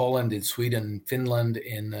 in Poland, in Sweden, in Finland,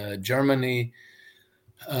 in Germany.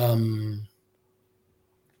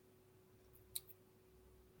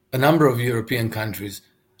 A number of European countries.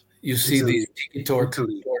 You see Italy, these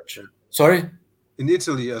Italy. torture. Sorry? In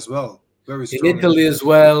Italy as well. Very strong. In Italy as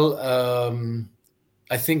well.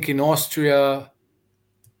 I think in Austria,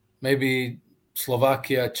 maybe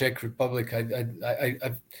Slovakia, Czech Republic.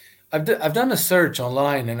 I've done a search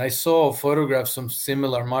online, and I saw photographs of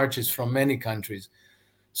similar marches from many countries.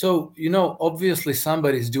 So, obviously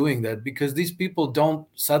somebody's doing that, because these people don't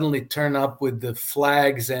suddenly turn up with the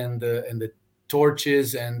flags and the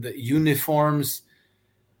torches and the uniforms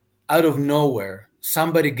out of nowhere.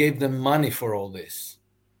 Somebody gave them money for all this.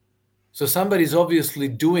 So somebody's obviously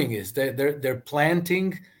doing this. They're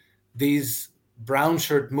planting these brown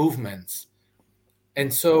shirt movements.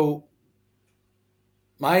 And so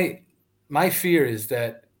my fear is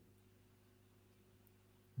that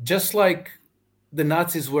just like the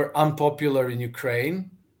Nazis were unpopular in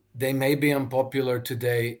Ukraine, they may be unpopular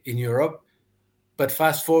today in Europe. But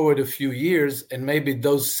fast forward a few years, and maybe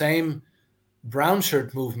those same brown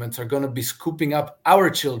shirt movements are going to be scooping up our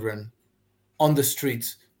children on the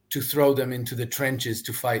streets to throw them into the trenches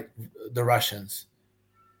to fight the Russians.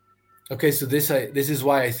 Okay, so this is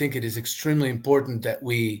why I think it is extremely important that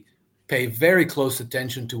we pay very close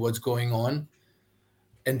attention to what's going on,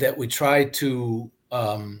 and that we try to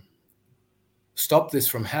stop this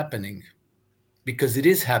from happening, because it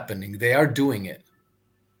is happening. They are doing it,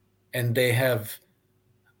 and they have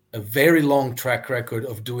a very long track record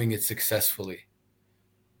of doing it successfully.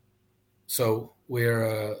 So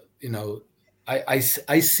we're, I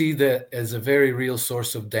see that as a very real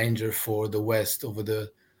source of danger for the West over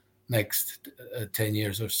the next 10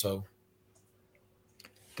 years or so.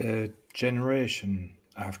 The generation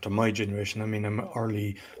after my generation, I mean, I'm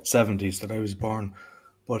early 70s that I was born,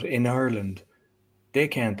 but in Ireland, they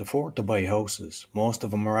can't afford to buy houses. Most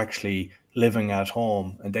of them are actually living at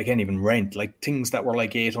home, and they can't even rent. Like things that were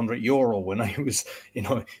like €800 when I was,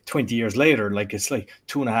 20 years later, like it's like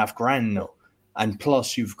 2.5 grand now. And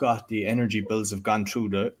plus you've got the energy bills have gone through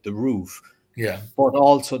the roof. Yeah. But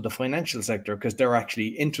also the financial sector, because they're actually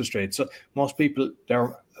interest rates. So most people,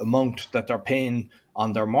 their amount that they're paying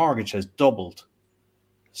on their mortgage has doubled.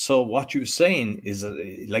 So what you're saying is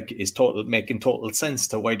making total sense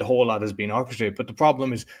to why the whole lot is being orchestrated. But the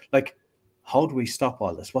problem is, like, how do we stop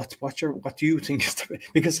all this? What do you think is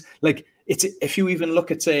because like it's, if you even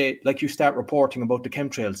look at, say, like, you start reporting about the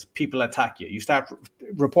chemtrails, people attack you. You start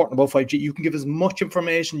reporting about 5G, you can give as much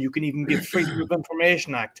information, you can even give Freedom of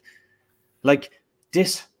Information Act. Like,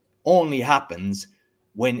 this only happens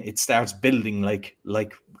when it starts building, like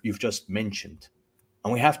you've just mentioned.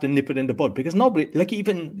 And we have to nip it in the bud, because nobody, like,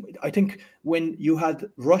 even I think when you had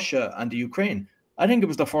Russia and the Ukraine, I think it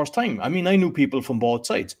was the first time. I mean, I knew people from both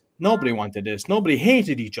sides. Nobody wanted this. Nobody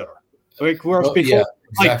hated each other. Like, whereas before, yeah,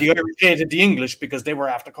 exactly. the Irish hated the English because they were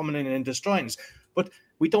after coming in and destroying us. But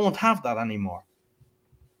we don't have that anymore.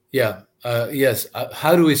 Yeah. Yes.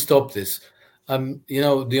 How do we stop this?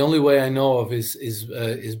 The only way I know of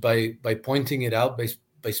is by pointing it out,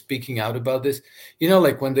 by speaking out about this.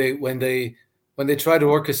 Like when they try to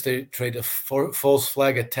orchestrate a false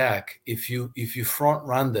flag attack, if you front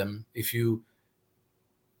run them, if you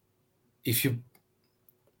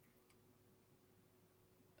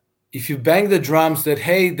bang the drums that,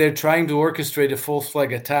 hey, they're trying to orchestrate a false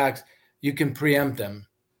flag attack, you can preempt them,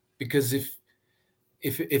 because if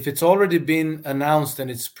it's already been announced and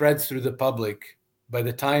it spreads through the public, by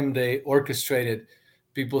the time they orchestrate it,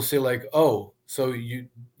 people say like, oh, so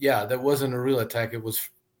that wasn't a real attack. It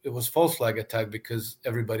was false flag attack because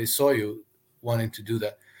everybody saw you wanting to do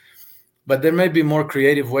that. But there may be more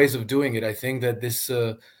creative ways of doing it. I think that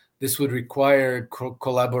this would require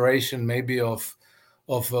collaboration, maybe of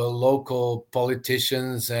local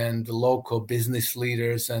politicians and local business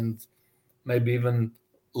leaders, and maybe even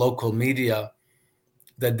local media,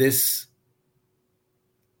 that this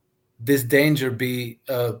danger be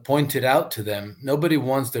pointed out to them. Nobody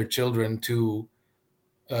wants their children to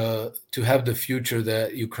have the future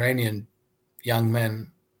that Ukrainian young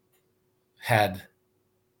men had,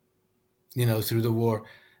 through the war.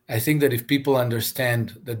 I think that if people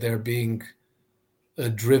understand that they're being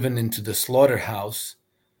driven into the slaughterhouse,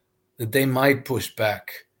 that they might push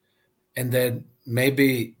back, and then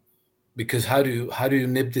maybe, because how do you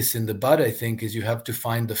nip this in the bud? I think is you have to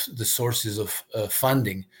find the sources of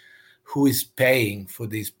funding. Who is paying for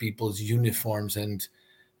these people's uniforms and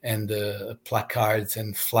placards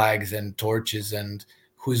and flags and torches, and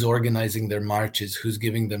who's organizing their marches? Who's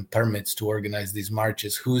giving them permits to organize these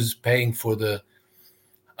marches? Who's paying for the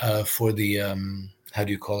how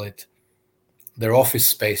do you call it? Their office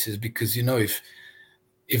spaces? Because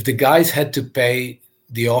if the guys had to pay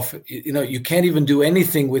the office, you can't even do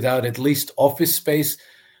anything without at least office space,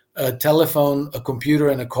 a telephone, a computer,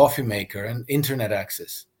 and a coffee maker, and internet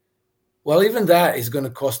access. Well, even that is going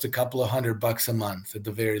to cost a couple of $100 a month at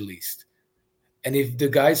the very least. And if the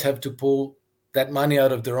guys have to pull that money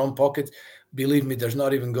out of their own pockets, believe me, there's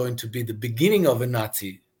not even going to be the beginning of a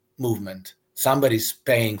Nazi movement. Somebody's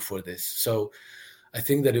paying for this. So I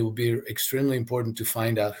think that it would be extremely important to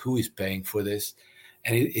find out who is paying for this.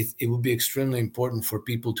 And it would be extremely important for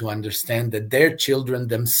people to understand that their children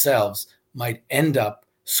themselves might end up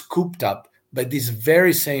scooped up by these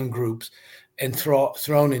very same groups and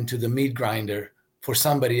thrown into the meat grinder for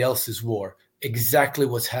somebody else's war. Exactly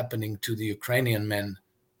what's happening to the Ukrainian men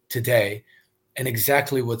today, and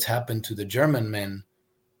exactly what's happened to the German men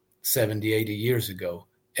 70, 80 years ago.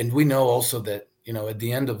 And we know also that, at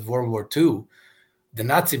the end of World War II, the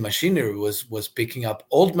Nazi machinery was picking up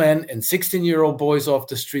old men and 16-year-old boys off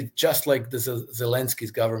the street, just like the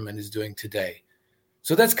Zelensky's government is doing today.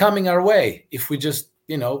 So that's coming our way if we just,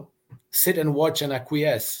 sit and watch and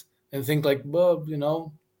acquiesce and think like, well,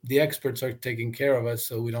 the experts are taking care of us,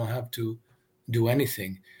 so we don't have to do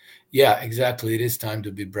anything. Yeah, exactly. It is time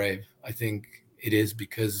to be brave. I think it is,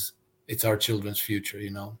 because it's our children's future.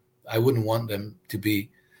 I wouldn't want them to be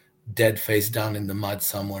dead face down in the mud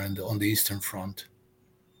somewhere on the Eastern Front.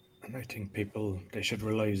 And I think they should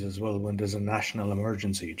realize as well, when there's a national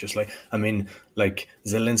emergency, just like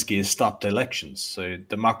Zelensky has stopped elections, so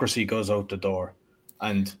democracy goes out the door.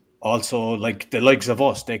 And also, like the likes of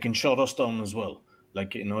us, they can shut us down as well.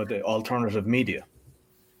 Like, the alternative media.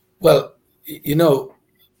 Well,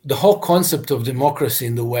 the whole concept of democracy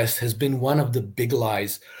in the West has been one of the big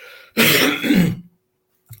lies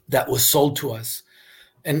that was sold to us.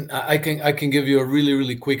 And I can give you a really,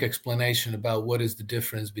 really quick explanation about what is the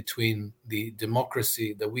difference between the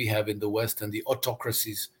democracy that we have in the West and the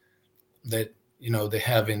autocracies that they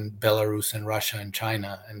have in Belarus and Russia and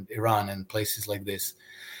China and Iran and places like this.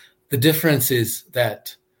 The difference is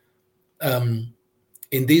that in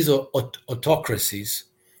these autocracies,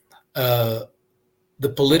 the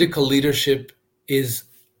political leadership is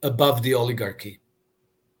above the oligarchy.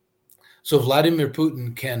 So Vladimir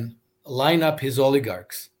Putin can line up his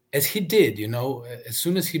oligarchs, as he did. As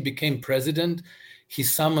soon as he became president, he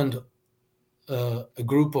summoned a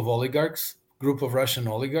group of Russian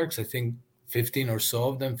oligarchs, I think 15 or so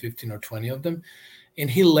of them, 15 or 20 of them, and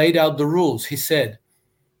he laid out the rules. He said,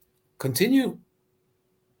 continue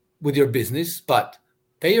with your business, but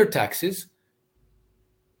pay your taxes,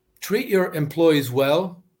 treat your employees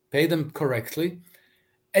well, pay them correctly,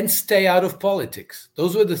 and stay out of politics.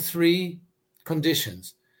 Those were the three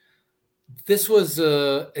conditions. This was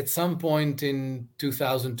at some point in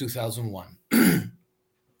 2000, 2001.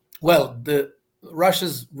 Well,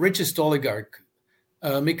 Russia's richest oligarch,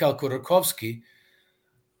 Mikhail Khodorkovsky,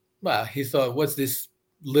 he thought, what's this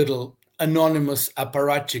little anonymous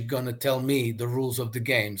apparatchik going to tell me the rules of the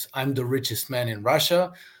games? I'm the richest man in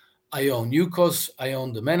Russia. I own Yukos. I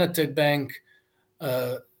own the Menatek Bank.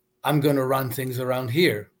 I'm going to run things around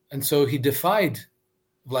here. And so he defied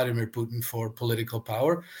Vladimir Putin for political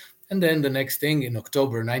power. And then the next thing, in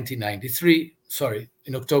October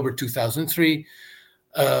 2003,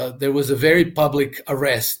 there was a very public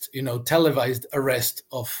arrest, televised arrest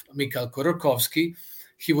of Mikhail Khodorkovsky.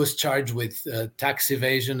 He was charged with tax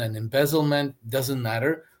evasion and embezzlement, doesn't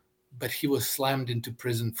matter, but he was slammed into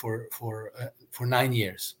prison for 9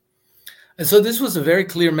 years. And so this was a very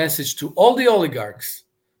clear message to all the oligarchs.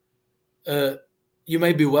 You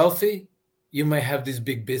may be wealthy, you may have these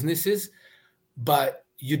big businesses, but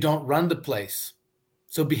you don't run the place.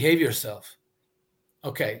 So behave yourself.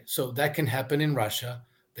 Okay, so that can happen in Russia,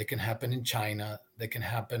 that can happen in China, that can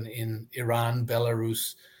happen in Iran,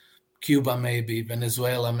 Belarus, Cuba maybe,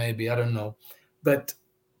 Venezuela maybe, I don't know. But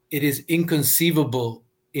it is inconceivable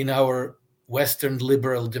in our Western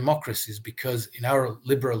liberal democracies, because in our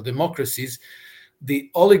liberal democracies,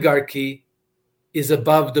 the oligarchy is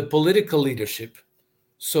above the political leadership.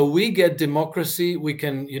 So we get democracy, we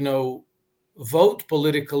can, vote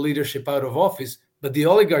political leadership out of office, but the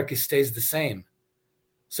oligarchy stays the same.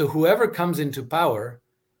 So whoever comes into power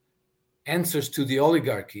answers to the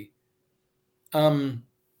oligarchy. In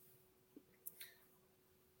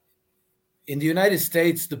the United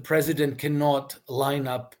States, the president cannot line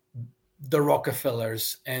up the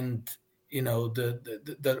Rockefellers and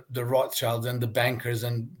the Rothschilds and the bankers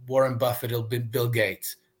and Warren Buffett or Bill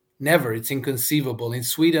Gates. Never. It's inconceivable. In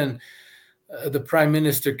Sweden, the prime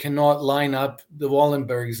minister cannot line up the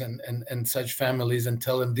Wallenbergs and such families and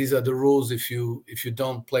tell them these are the rules. If you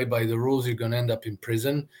don't play by the rules, you're going to end up in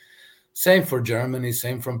prison. Same for Germany,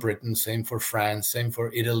 same for Britain, same for France, same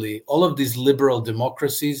for Italy. All of these liberal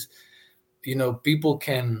democracies, people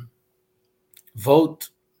can vote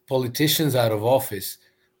politicians out of office,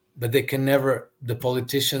 but they can never,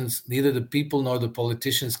 neither the people nor the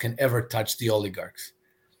politicians can ever touch the oligarchs.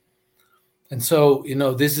 And so,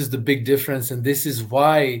 this is the big difference. And this is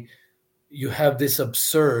why you have this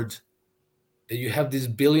absurd that you have these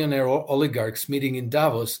billionaire oligarchs meeting in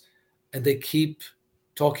Davos, and they keep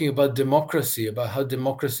talking about democracy, about how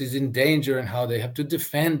democracy is in danger and how they have to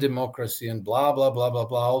defend democracy and blah, blah, blah, blah,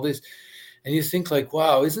 blah, all this. And you think like,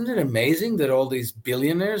 wow, isn't it amazing that all these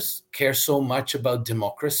billionaires care so much about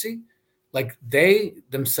democracy? Like they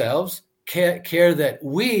themselves care that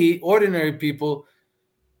we, ordinary people,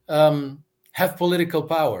 have political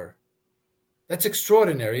power. That's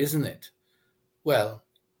extraordinary, isn't it? Well,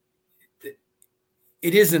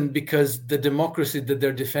 it isn't, because the democracy that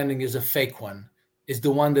they're defending is a fake one. is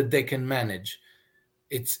the one that they can manage.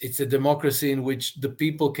 It's a democracy in which the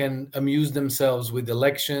people can amuse themselves with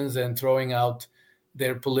elections and throwing out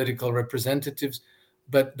their political representatives,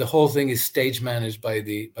 but the whole thing is stage managed by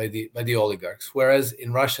the oligarchs. Whereas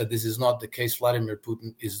in Russia, this is not the case. Vladimir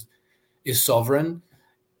Putin is sovereign.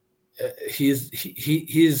 He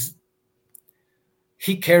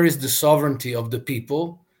carries the sovereignty of the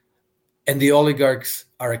people, and the oligarchs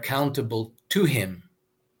are accountable to him.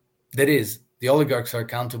 That is, the oligarchs are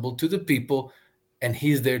accountable to the people, and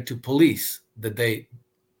he's there to police that they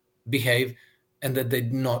behave and that they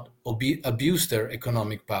do not abuse their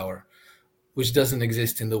economic power, which doesn't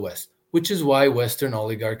exist in the West, which is why Western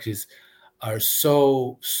oligarchies are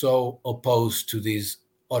so opposed to these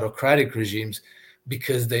autocratic regimes,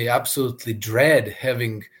 because they absolutely dread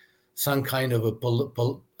having some kind of a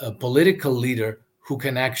political leader who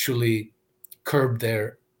can actually curb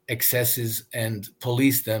their excesses and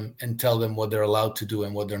police them and tell them what they're allowed to do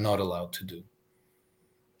and what they're not allowed to do.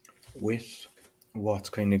 With what's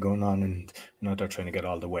kind of going on, and they're trying to get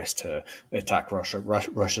all the West to attack Russia.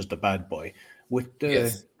 Russia's the bad boy. With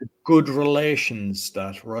the good relations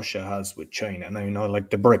that Russia has with China, and like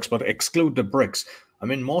the BRICS, but exclude the BRICS. I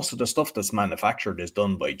mean, most of the stuff that's manufactured is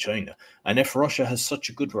done by China. And if Russia has such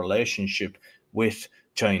a good relationship with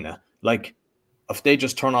China, like if they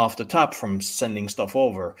just turn off the tap from sending stuff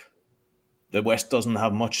over, the West doesn't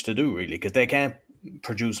have much to do really, because they can't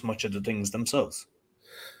produce much of the things themselves.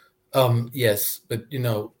 Yes, but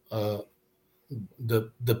the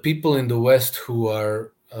people in the West who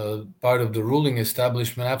are part of the ruling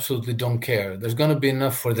establishment absolutely don't care. There's going to be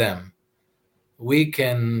enough for them. We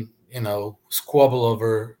can, squabble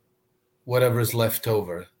over whatever's left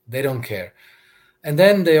over. They don't care. And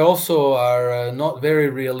then they also are not very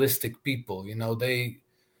realistic people.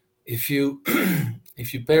 If you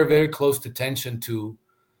if you pay very close attention to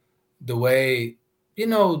the way,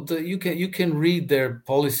 you can read their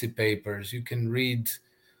policy papers, you can read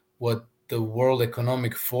what the World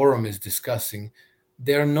Economic Forum is discussing.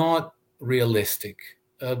 They're not realistic.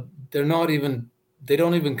 They don't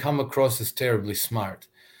even come across as terribly smart.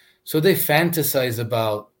 So they fantasize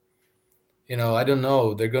about, I don't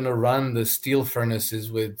know, they're going to run the steel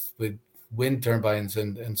furnaces with wind turbines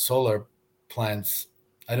and solar plants.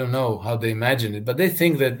 I don't know how they imagine it, but they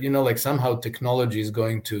think that, like somehow technology is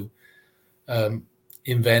going to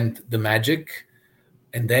invent the magic.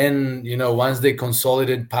 And then, once they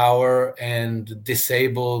consolidate power and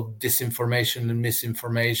disable disinformation and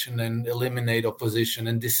misinformation and eliminate opposition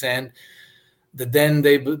and dissent, that then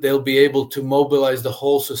they'll be able to mobilize the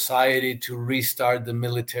whole society to restart the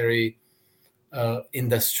military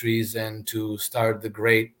industries and to start the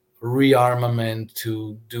great rearmament,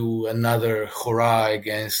 to do another hurrah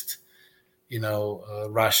against,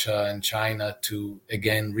 Russia and China, to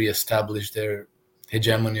again reestablish their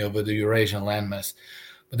hegemony over the Eurasian landmass.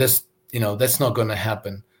 But that's not going to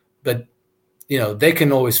happen. But they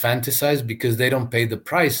can always fantasize, because they don't pay the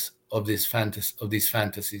price of these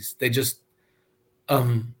fantasies. They just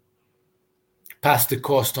pass the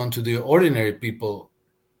cost on to the ordinary people,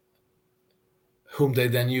 whom they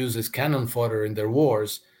then use as cannon fodder in their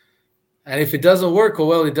wars. And if it doesn't work, oh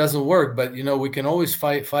well, it doesn't work. But we can always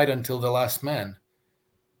fight until the last man.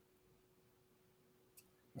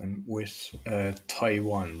 And with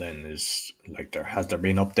Taiwan, then, is like, has there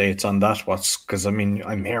been updates on that? Because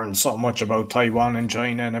I'm hearing so much about Taiwan and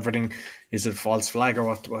China and everything. Is it false flag, or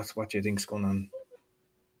what do you think's going on?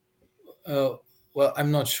 Well,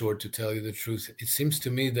 I'm not sure, to tell you the truth. It seems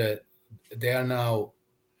to me that they are now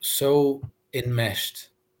so enmeshed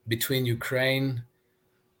between Ukraine,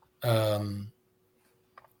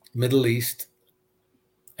 Middle East,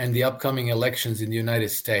 and the upcoming elections in the United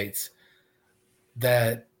States,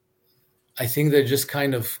 that I think they're just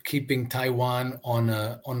kind of keeping Taiwan on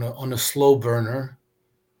a slow burner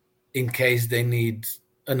in case they need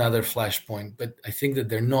another flashpoint. But I think that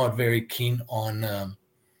they're not very keen on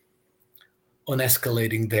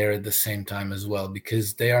escalating there at the same time as well,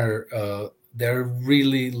 because they're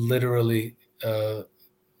really literally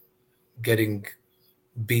getting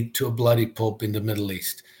beat to a bloody pulp in the Middle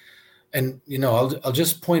East. And I'll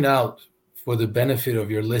just point out, for the benefit of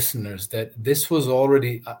your listeners, that this was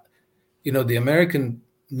already, the American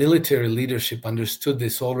military leadership understood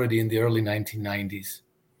this already in the early 1990s,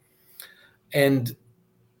 and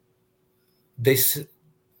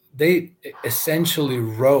they essentially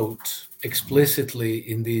wrote explicitly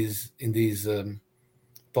in these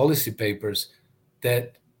policy papers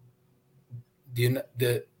that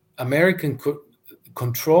the American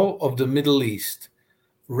control of the Middle East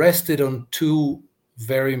rested on two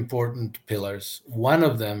very important pillars. One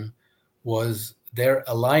of them was their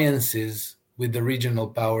alliances with the regional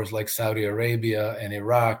powers like Saudi Arabia and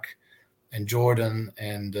Iraq and Jordan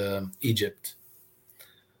and Egypt.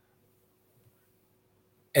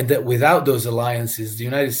 And that without those alliances, the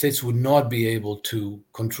United States would not be able to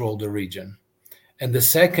control the region. And the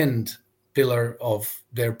second pillar of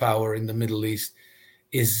their power in the Middle East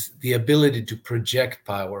is the ability to project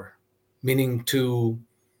power, meaning to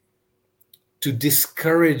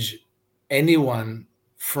discourage anyone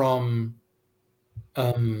from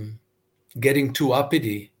getting too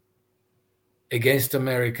uppity against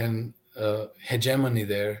American hegemony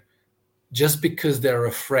there, just because they're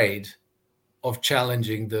afraid of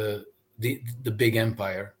challenging the big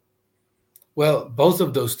empire. Well, both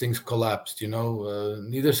of those things collapsed.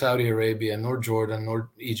 Neither Saudi Arabia, nor Jordan, nor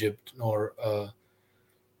Egypt, nor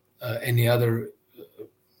any other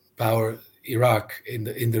power, Iraq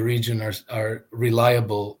in the region, are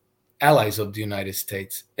reliable allies of the United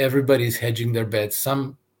States. Everybody's hedging their bets.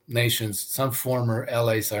 Some nations, some former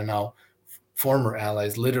allies are now former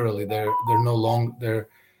allies. Literally, they're no longer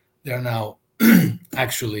they're now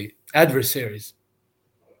actually adversaries,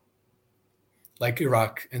 like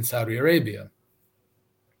Iraq and Saudi Arabia.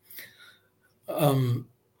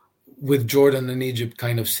 With Jordan and Egypt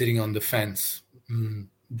kind of sitting on the fence,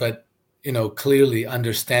 but clearly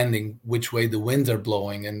understanding which way the winds are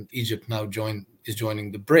blowing, and Egypt now is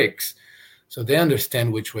joining the BRICS, so they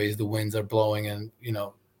understand which ways the winds are blowing, and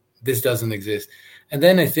this doesn't exist. And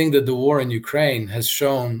then I think that the war in Ukraine has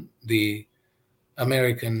shown the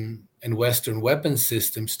American and Western weapon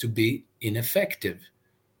systems to be ineffective.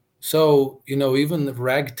 So even the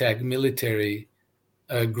ragtag military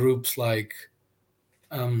groups like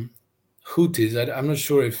Houthis, I'm not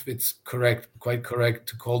sure if it's quite correct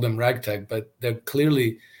to call them ragtag, but they're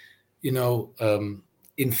clearly,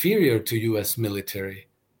 inferior to U.S. military.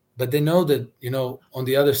 But they know that, on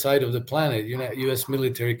the other side of the planet, U.S.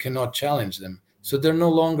 military cannot challenge them. So they're no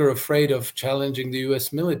longer afraid of challenging the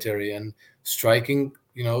U.S. military and striking,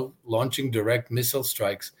 launching direct missile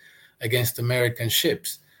strikes against American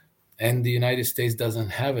ships. And the United States doesn't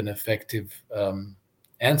have an effective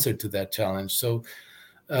answer to that challenge. So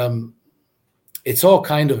it's all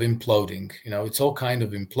kind of imploding,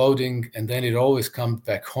 and then it always comes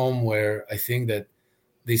back home, where I think that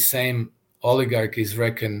these same oligarchies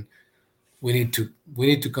reckon we need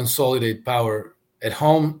to consolidate power at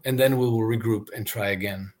home, and then we will regroup and try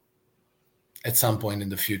again at some point in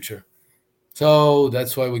the future. So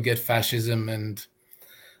that's why we get fascism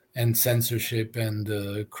and censorship and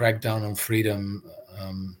crackdown on freedom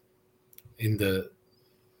in the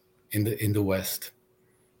West.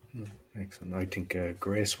 Excellent. I think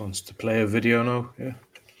Grace wants to play a video now. Yeah.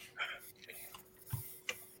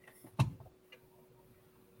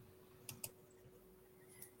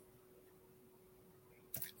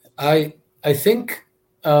 I think,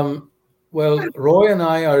 Roy and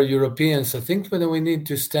I are Europeans. I think we need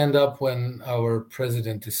to stand up when our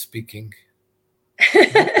president is speaking.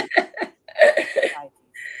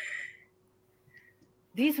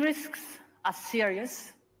 These risks are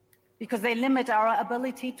serious because they limit our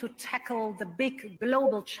ability to tackle the big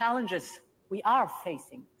global challenges we are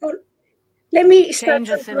facing. Well, let me start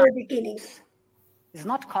Changes from in the beginning. Is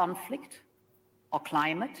not conflict or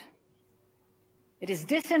climate. It is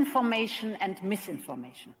disinformation and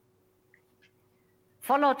misinformation,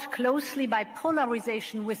 followed closely by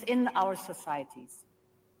polarization within our societies.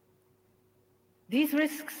 These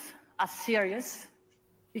risks are serious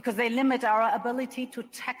because they limit our ability to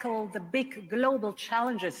tackle the big global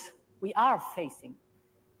challenges we are facing.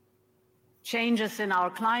 Changes in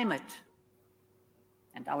our climate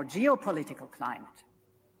and our geopolitical climate,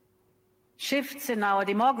 shifts in our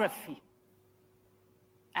demography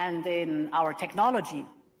and in our technology,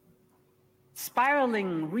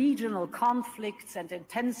 spiraling regional conflicts and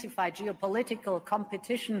intensified geopolitical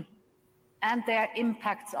competition and their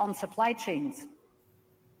impacts on supply chains.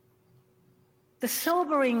 The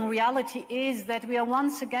sobering reality is that we are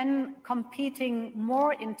once again competing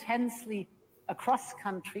more intensely across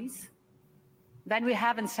countries than we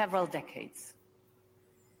have in several decades.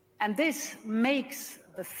 And this makes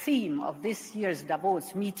the theme of this year's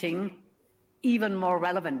Davos meeting even more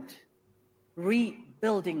relevant: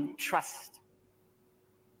 rebuilding trust.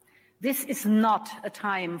 This is not a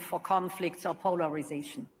time for conflicts or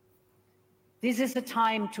polarization. This is a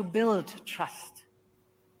time to build trust.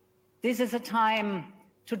 This is a time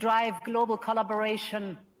to drive global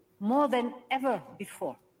collaboration more than ever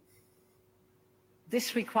before.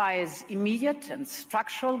 This requires immediate and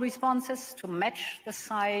structural responses to match the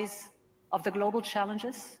size of the global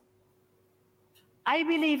challenges. I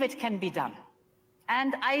believe it can be done,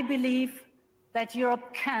 and I believe that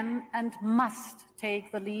Europe can and must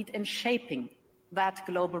take the lead in shaping that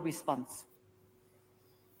global response.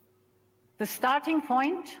 The starting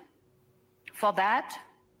point for that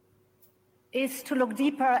is to look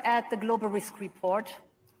deeper at the Global Risk Report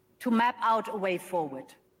to map out a way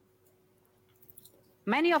forward.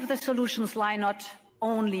 Many of the solutions lie not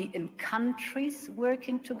only in countries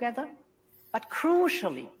working together, but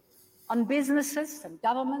crucially on businesses and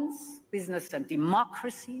governments, business and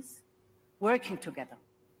democracies working together.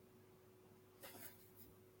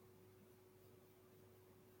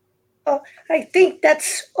 Oh, I think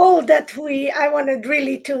that's all that I wanted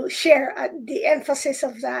really to share, the emphasis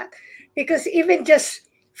of that, because even just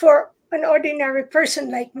for an ordinary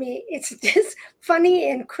person like me, it's just funny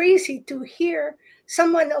and crazy to hear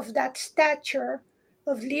someone of that stature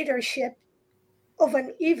of leadership of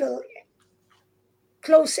an evil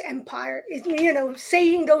close empire,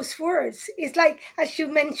 saying those words. It's like, as you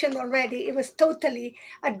mentioned already, it was totally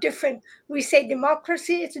a different. We say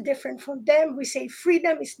democracy, it's different from them. We say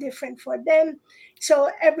freedom is different for them. So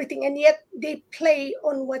everything, and yet they play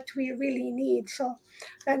on what we really need. So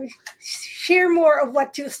share more of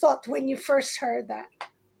what you thought when you first heard that.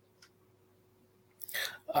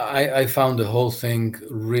 I found the whole thing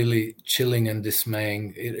really chilling and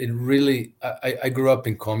dismaying. It really, I grew up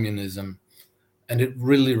in communism, and it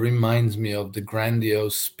really reminds me of the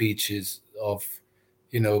grandiose speeches of,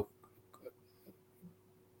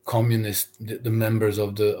 communist, the members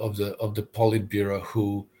of the Politburo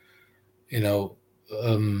who,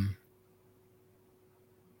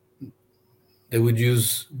 they would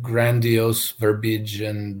use grandiose verbiage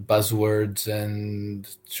and buzzwords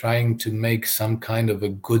and trying to make some kind of a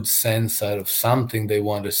good sense out of something they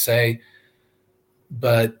want to say.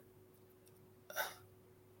 But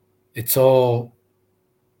it's all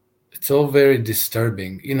very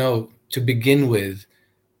disturbing. To begin with,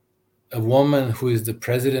 a woman who is the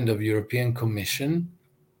president of European Commission,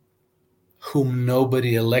 whom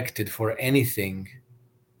nobody elected for anything,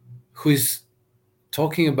 who is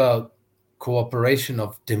talking about cooperation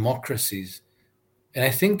of democracies. And I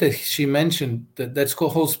think that she mentioned that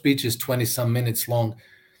whole speech is 20 some minutes long.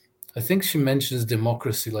 I think she mentions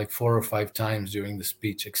democracy like 4 or 5 times during the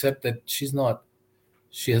speech, except that she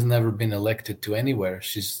has never been elected to anywhere.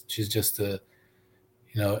 She's just a,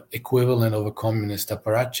 equivalent of a communist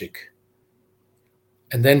apparatchik.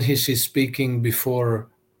 And then she's speaking before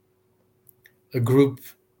a group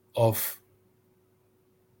of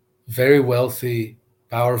very wealthy,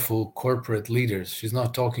 powerful corporate leaders. She's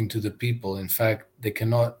not talking to the people. In fact,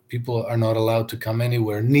 people are not allowed to come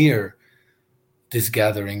anywhere near this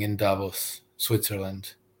gathering in Davos,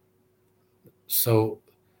 Switzerland. So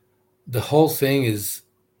the whole thing is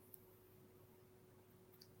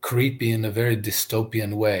creepy in a very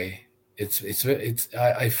dystopian way.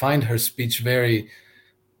 I find her speech very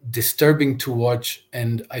disturbing to watch,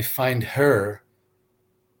 and I find her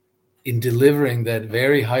in delivering that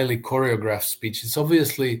very highly choreographed speech. It's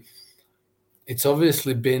obviously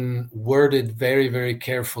been worded very, very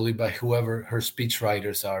carefully by whoever her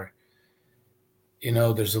speechwriters are.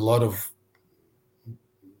 There's a lot of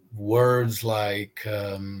words like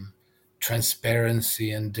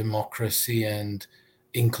transparency and democracy and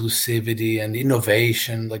inclusivity and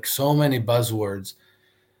innovation, like so many buzzwords,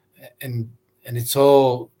 and it's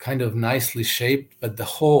all kind of nicely shaped, but the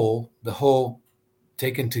whole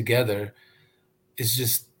taken together is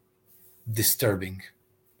just disturbing.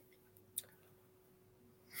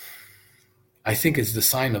 I think it's the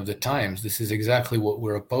sign of the times. This is exactly what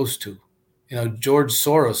we're opposed to. George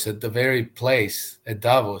Soros at the very place at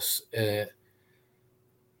Davos,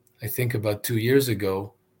 I think about 2 years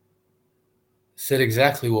ago, said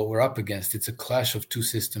exactly what we're up against. It's a clash of two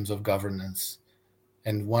systems of governance.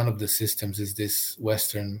 And one of the systems is this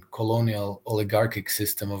Western colonial oligarchic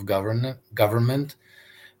system of government.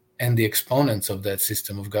 And the exponents of that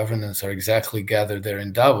system of governance are exactly gathered there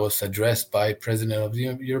in Davos, addressed by President of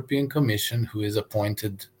the European Commission, who is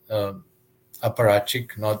appointed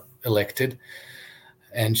apparatchik, not elected.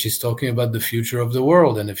 And she's talking about the future of the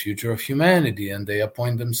world and the future of humanity. And they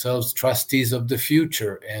appoint themselves trustees of the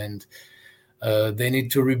future. And they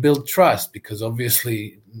need to rebuild trust, because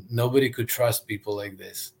obviously nobody could trust people like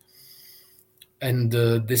this. And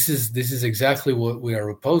this is exactly what we are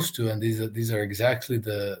opposed to, and these are exactly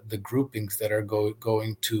the groupings that are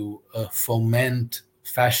going to foment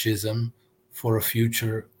fascism for a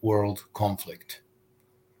future world conflict.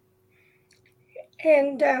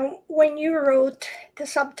 And when you wrote the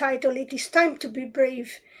subtitle, "It is time to be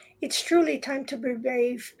brave," it's truly time to be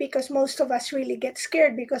brave, because most of us really get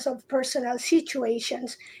scared because of personal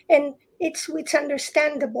situations, and it's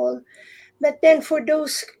understandable. But then for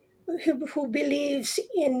those who believes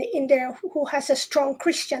in their, who has a strong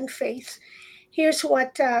Christian faith. Here's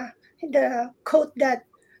what the quote that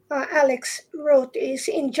Alex wrote is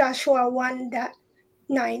in Joshua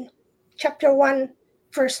 1:9, chapter 1,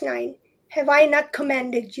 verse 9. Have I not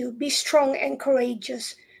commanded you? Be strong and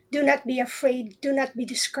courageous. Do not be afraid. Do not be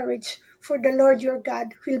discouraged, for the Lord your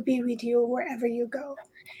God will be with you wherever you go.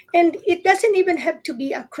 And it doesn't even have to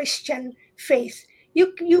be a Christian faith.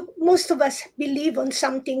 You most of us believe on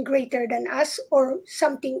something greater than us or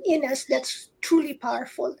something in us that's truly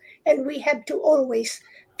powerful, and we have to always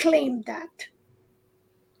claim that.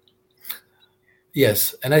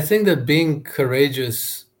 Yes, and I think that being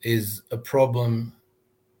courageous is a problem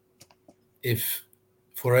if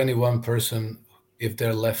for any one person, if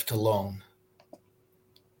they're left alone.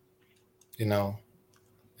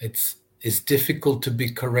 It's difficult to be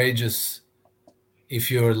courageous if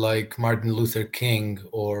you're like Martin Luther King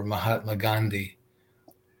or Mahatma Gandhi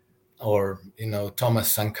or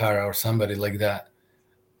Thomas Sankara or somebody like that.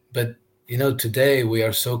 But today we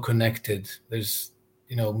are so connected. There's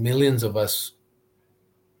millions of us,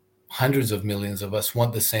 hundreds of millions of us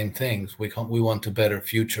want the same things. We want a better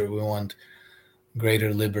future. We want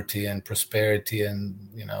greater liberty and prosperity and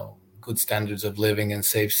good standards of living and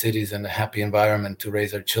safe cities and a happy environment to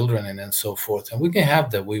raise our children in and so forth. And we can have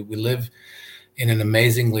that. We live in an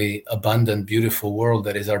amazingly abundant, beautiful world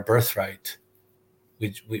that is our birthright.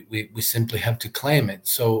 We simply have to claim it.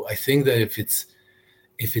 So I think that if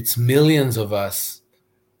it's millions of us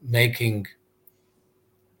making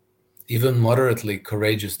even moderately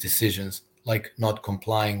courageous decisions, like not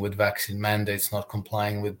complying with vaccine mandates, not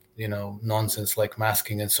complying with nonsense like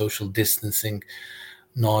masking and social distancing,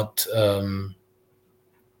 not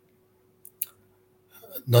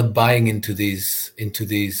buying into these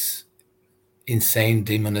insane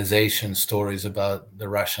demonization stories about the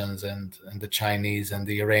Russians and the Chinese and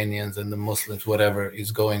the Iranians and the Muslims, whatever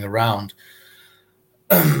is going around,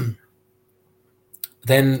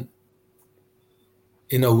 then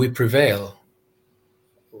we prevail.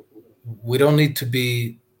 We don't need to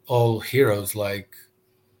be all heroes like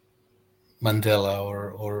Mandela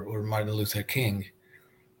or Martin Luther King.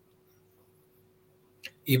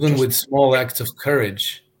 Even with small acts of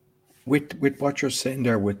courage. With what you're saying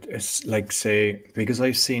there, like, say, because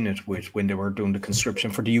I've seen it with when they were doing the conscription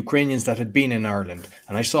for the Ukrainians that had been in Ireland,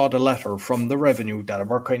 and I saw the letter from the revenue that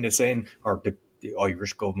were kind of saying, or the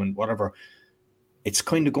Irish government, whatever, it's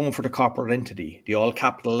kind of going for the corporate entity, the all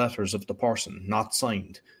capital letters of the person, not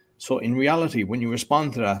signed. So in reality, when you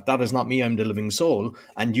respond to that is not me, I'm the living soul,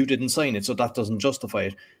 and you didn't sign it, so that doesn't justify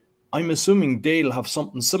it. I'm assuming they'll have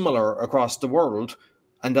something similar across the world,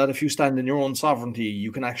 and that if you stand in your own sovereignty,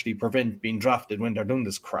 you can actually prevent being drafted when they're doing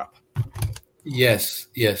this crap. Yes,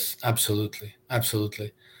 absolutely. And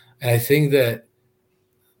I think that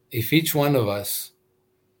if each one of us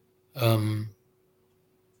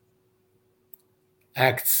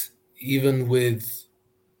acts even with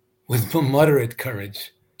moderate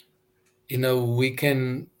courage, we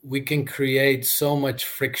can create so much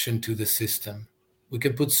friction to the system. We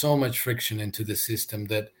can put so much friction into the system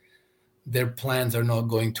that their plans are not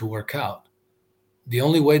going to work out. The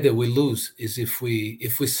only way that we lose is if we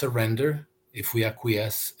surrender, if we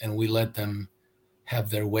acquiesce, and we let them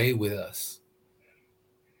have their way with us.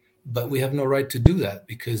 But we have no right to do that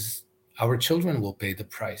because our children will pay the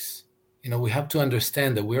price. We have to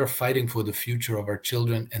understand that we are fighting for the future of our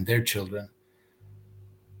children and their children.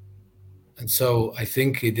 And so I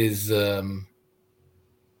think it is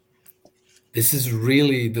this is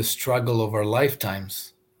really the struggle of our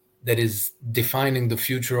lifetimes that is defining the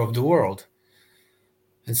future of the world.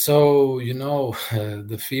 And so,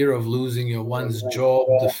 the fear of losing one's job,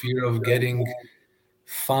 the fear of getting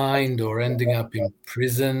fined or ending up in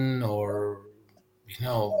prison, or,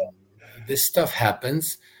 this stuff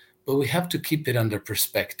happens, but we have to keep it under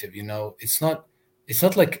perspective. It's not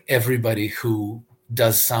like everybody who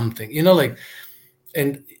does something,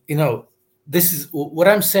 this is what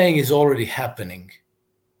I'm saying is already happening,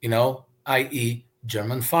 i.e.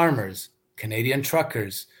 German farmers, Canadian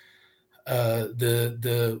truckers,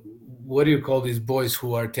 the what do you call these boys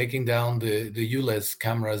who are taking down the ULEZ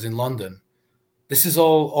cameras in London? This is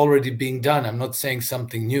all already being done. I'm not saying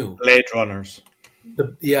something new. Blade runners.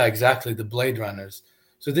 Yeah, exactly. The Blade Runners.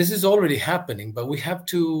 So this is already happening, but we have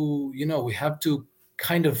to,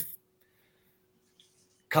 kind of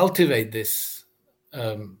cultivate this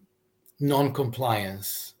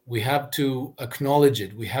non-compliance. We have to acknowledge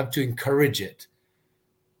it. We have to encourage it.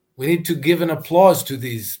 We need to give an applause to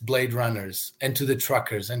these Blade Runners and to the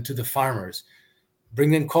truckers and to the farmers.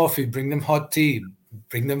 Bring them coffee, bring them hot tea,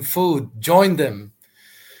 bring them food, join them.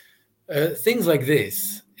 Things like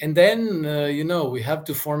this. And then, we have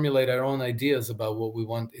to formulate our own ideas about what we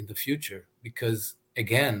want in the future, because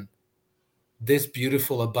again, this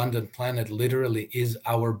beautiful, abundant planet literally is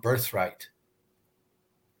our birthright.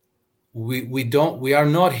 We are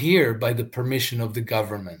not here by the permission of the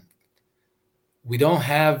government. We don't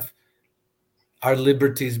have our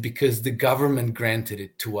liberties because the government granted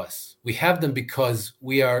it to us. We have them because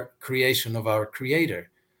we are creation of our creator,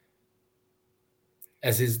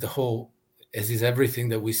 as is everything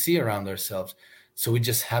that we see around ourselves. So we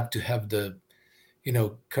just have to have the,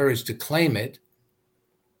 courage to claim it.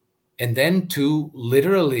 And then to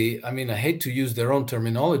literally, I hate to use their own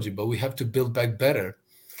terminology, but we have to build back better,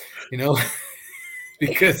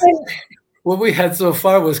 because what we had so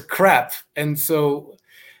far was crap. And so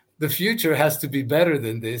the future has to be better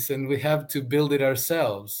than this, and we have to build it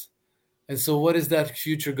ourselves. And so what is that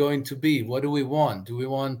future going to be? What do we want? Do we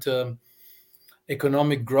want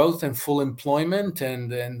economic growth and full employment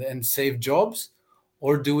and save jobs?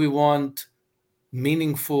 Or do we want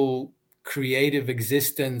meaningful, creative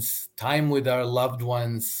existence, time with our loved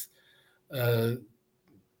ones? It's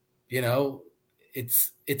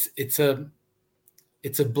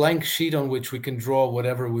a blank sheet on which we can draw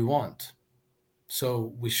whatever we want.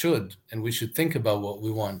 So we should think about what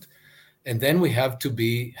we want. And then we have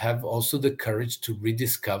to have also the courage to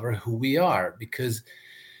rediscover who we are, because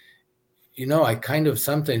I kind of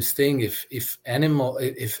sometimes think if animals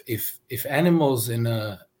in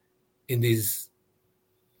these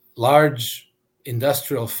large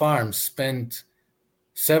industrial farms spent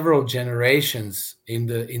several generations in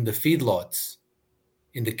the feedlots,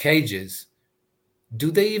 in the cages,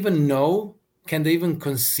 do they even know? Can they even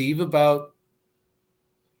conceive about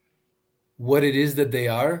what it is that they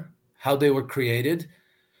are, how they were created,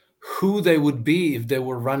 who they would be if they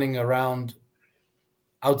were running around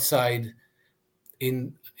outside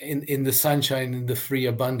in the sunshine, in the free,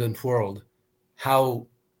 abundant world, how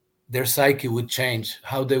their psyche would change,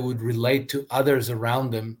 how they would relate to others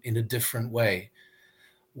around them in a different way?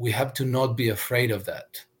 We have to not be afraid of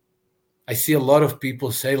that. I see a lot of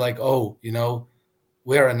people say like, oh,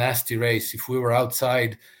 we're a nasty race. If we were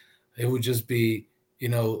outside, it would just be,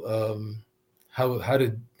 how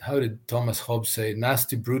did Thomas Hobbes say,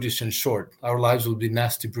 nasty, brutish, and short? Our lives will be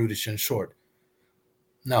nasty, brutish, and short.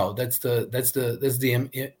 No, that's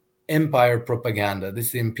the empire propaganda. This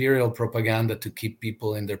is the imperial propaganda to keep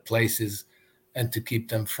people in their places and to keep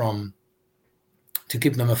them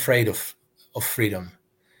afraid of freedom.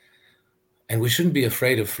 And we shouldn't be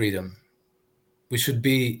afraid of freedom. We should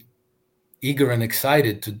be eager and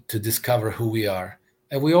excited to discover who we are.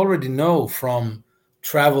 And we already know from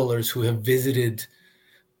travelers who have visited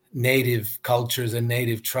native cultures and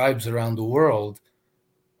native tribes around the world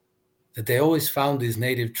that they always found these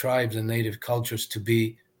native tribes and native cultures to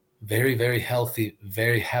be very, very healthy,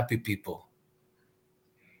 very happy people.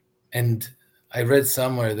 And I read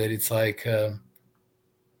somewhere that it's like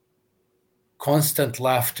constant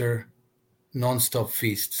laughter, nonstop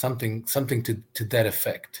feast, something to that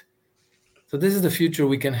effect. So this is the future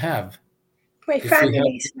we can have. My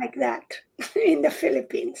family is like that in the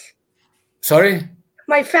Philippines. Sorry?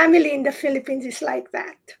 My family in the Philippines is like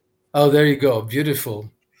that. Oh, there you go.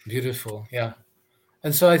 Beautiful. Beautiful. Yeah.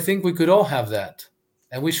 And so I think we could all have that,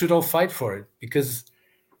 and we should all fight for it, because,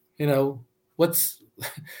 what's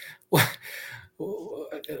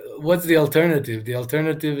the alternative? The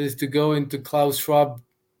alternative is to go into Klaus Schwab,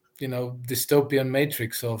 dystopian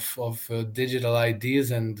matrix of digital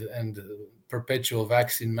ideas and perpetual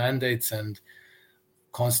vaccine mandates and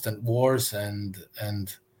constant wars and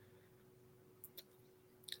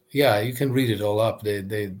yeah, you can read it all up.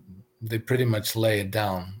 They pretty much lay it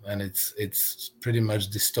down, and it's pretty much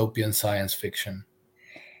dystopian science fiction.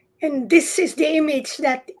 And this is the image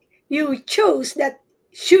that you chose that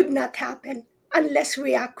should not happen unless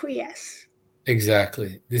we acquiesce.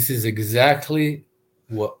 Exactly. This is exactly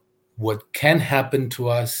what can happen to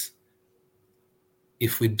us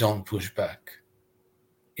if we don't push back.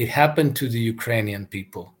 It happened to the Ukrainian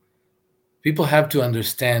people. People have to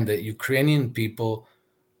understand that Ukrainian people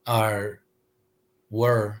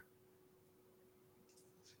were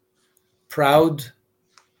proud,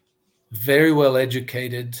 very well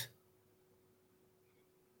educated,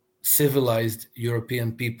 civilized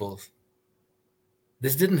European peoples.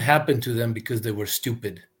 This didn't happen to them because they were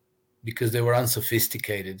stupid, because they were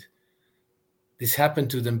unsophisticated. This happened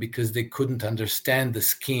to them because they couldn't understand the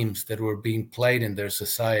schemes that were being played in their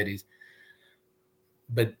societies.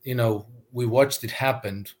 But, we watched it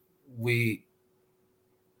happen. We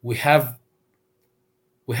have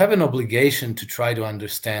an obligation to try to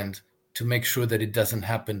understand, to make sure that it doesn't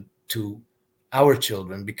happen to our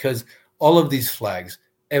children, because all of these flags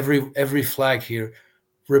every flag here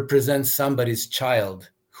represents somebody's child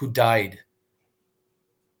who died,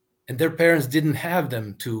 and their parents didn't have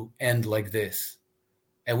them to end like this,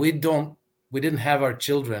 and we didn't have our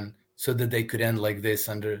children so that they could end like this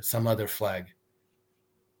under some other flag.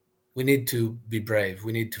 We need to be brave.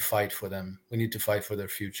 We need to fight for them. We need to fight for their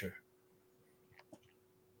future.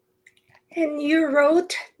 And you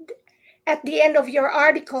wrote at the end of your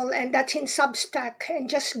article, and that's in Substack, and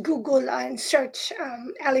just Google and search,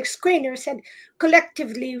 Alex Krainer said,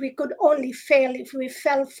 collectively, we could only fail if we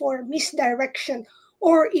fell for misdirection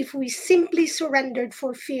or if we simply surrendered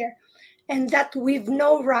for fear, and that we've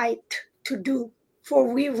no right to do, for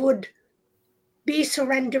we would be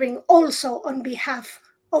surrendering also on behalf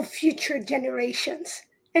of future generations.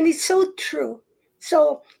 And it's so true.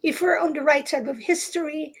 So if we're on the right side of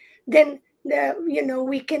history, then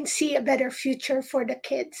we can see a better future for the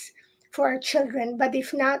kids, for our children. But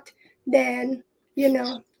if not, then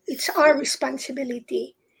it's our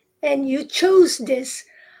responsibility. And you chose this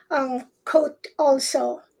quote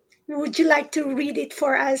also. Would you like to read it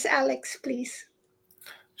for us, Alex, please?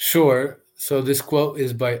 Sure. So this quote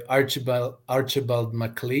is by Archibald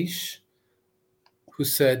MacLeish, who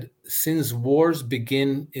said, "Since wars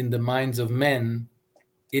begin in the minds of men,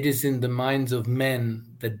 it is in the minds of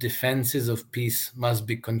men that defenses of peace must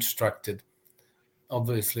be constructed."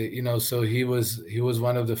 Obviously, so he was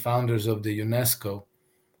one of the founders of the UNESCO,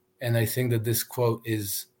 and I think that this quote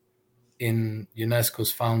is in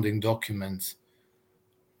UNESCO's founding documents,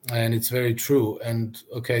 and it's very true. And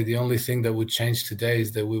okay, the only thing that would change today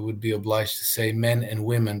is that we would be obliged to say men and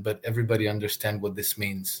women, but everybody understand what this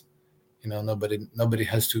means. Nobody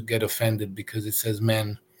has to get offended because it says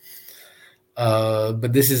men.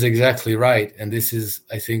 But this is exactly right. And this is,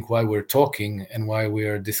 I think, why we're talking and why we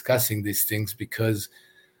are discussing these things, because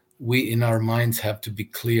we in our minds have to be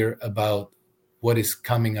clear about what is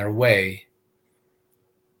coming our way.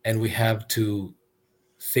 And we have to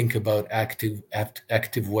think about active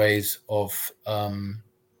ways of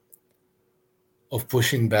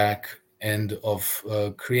pushing back and of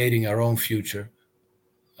creating our own future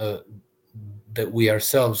that we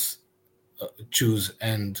ourselves choose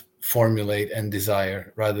and formulate and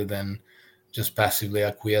desire, rather than just passively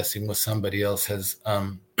acquiescing what somebody else has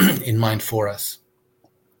in mind for us.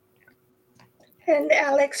 And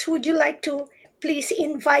Alex, would you like to please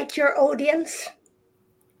invite your audience?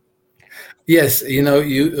 Yes,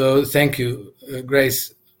 thank you,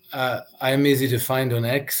 Grace. I am easy to find on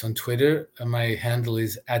X, on Twitter. My handle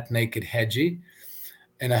is @nakedhedgie,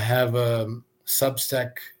 and I have a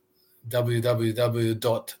Substack,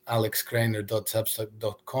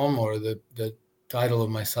 www.alexkrainer.substack.com, or the title of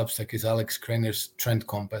my Substack is Alex Krainer's Trend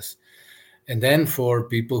Compass. And then for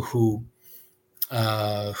people who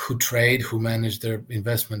trade, who manage their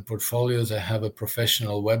investment portfolios, I have a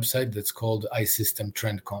professional website that's called iSystem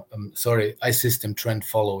Trend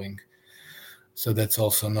Following. So that's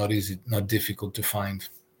also not difficult to find.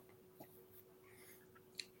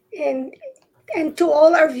 And to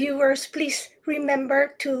all our viewers, please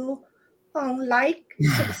remember to like,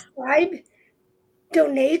 subscribe,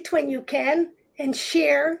 donate when you can, and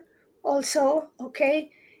share also. Okay,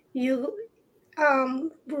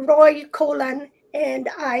 Roy Colan and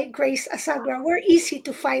I, Grace Asagra, we're easy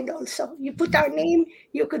to find also. You put our name,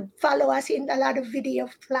 you could follow us in a lot of video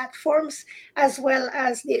platforms as well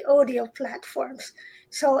as the audio platforms.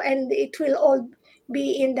 So, and it will all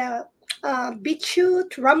be in the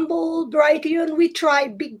BitChute, Rumble, Brighteon. We try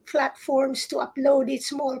big platforms to upload it,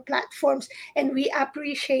 small platforms, and we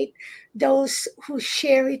appreciate those who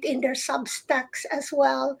share it in their Substacks as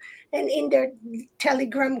well and in their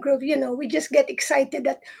Telegram group. We just get excited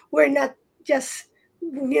that we're not just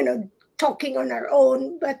talking on our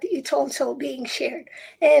own, but it's also being shared.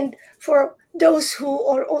 And for those who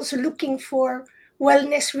are also looking for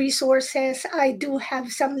wellness resources, I do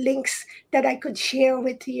have some links that I could share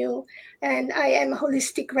with you. And I am a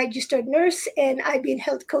holistic registered nurse, and I've been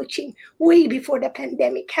health coaching way before the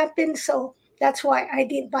pandemic happened. So that's why I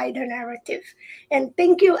did buy the narrative. And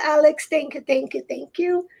thank you, Alex. Thank you.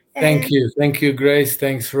 Thank you, Grace.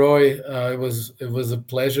 Thanks, Roy. It was a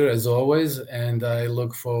pleasure as always, and I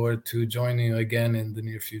look forward to joining you again in the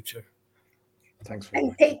near future. Thanks, Roy.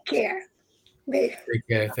 And take care. Take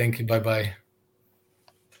care. Thank you. Bye-bye.